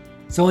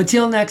 So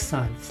until next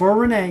time, for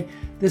Renee,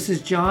 this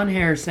is John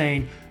Hare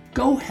saying,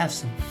 go have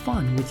some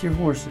fun with your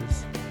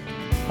horses.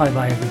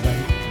 Bye-bye,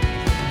 everybody.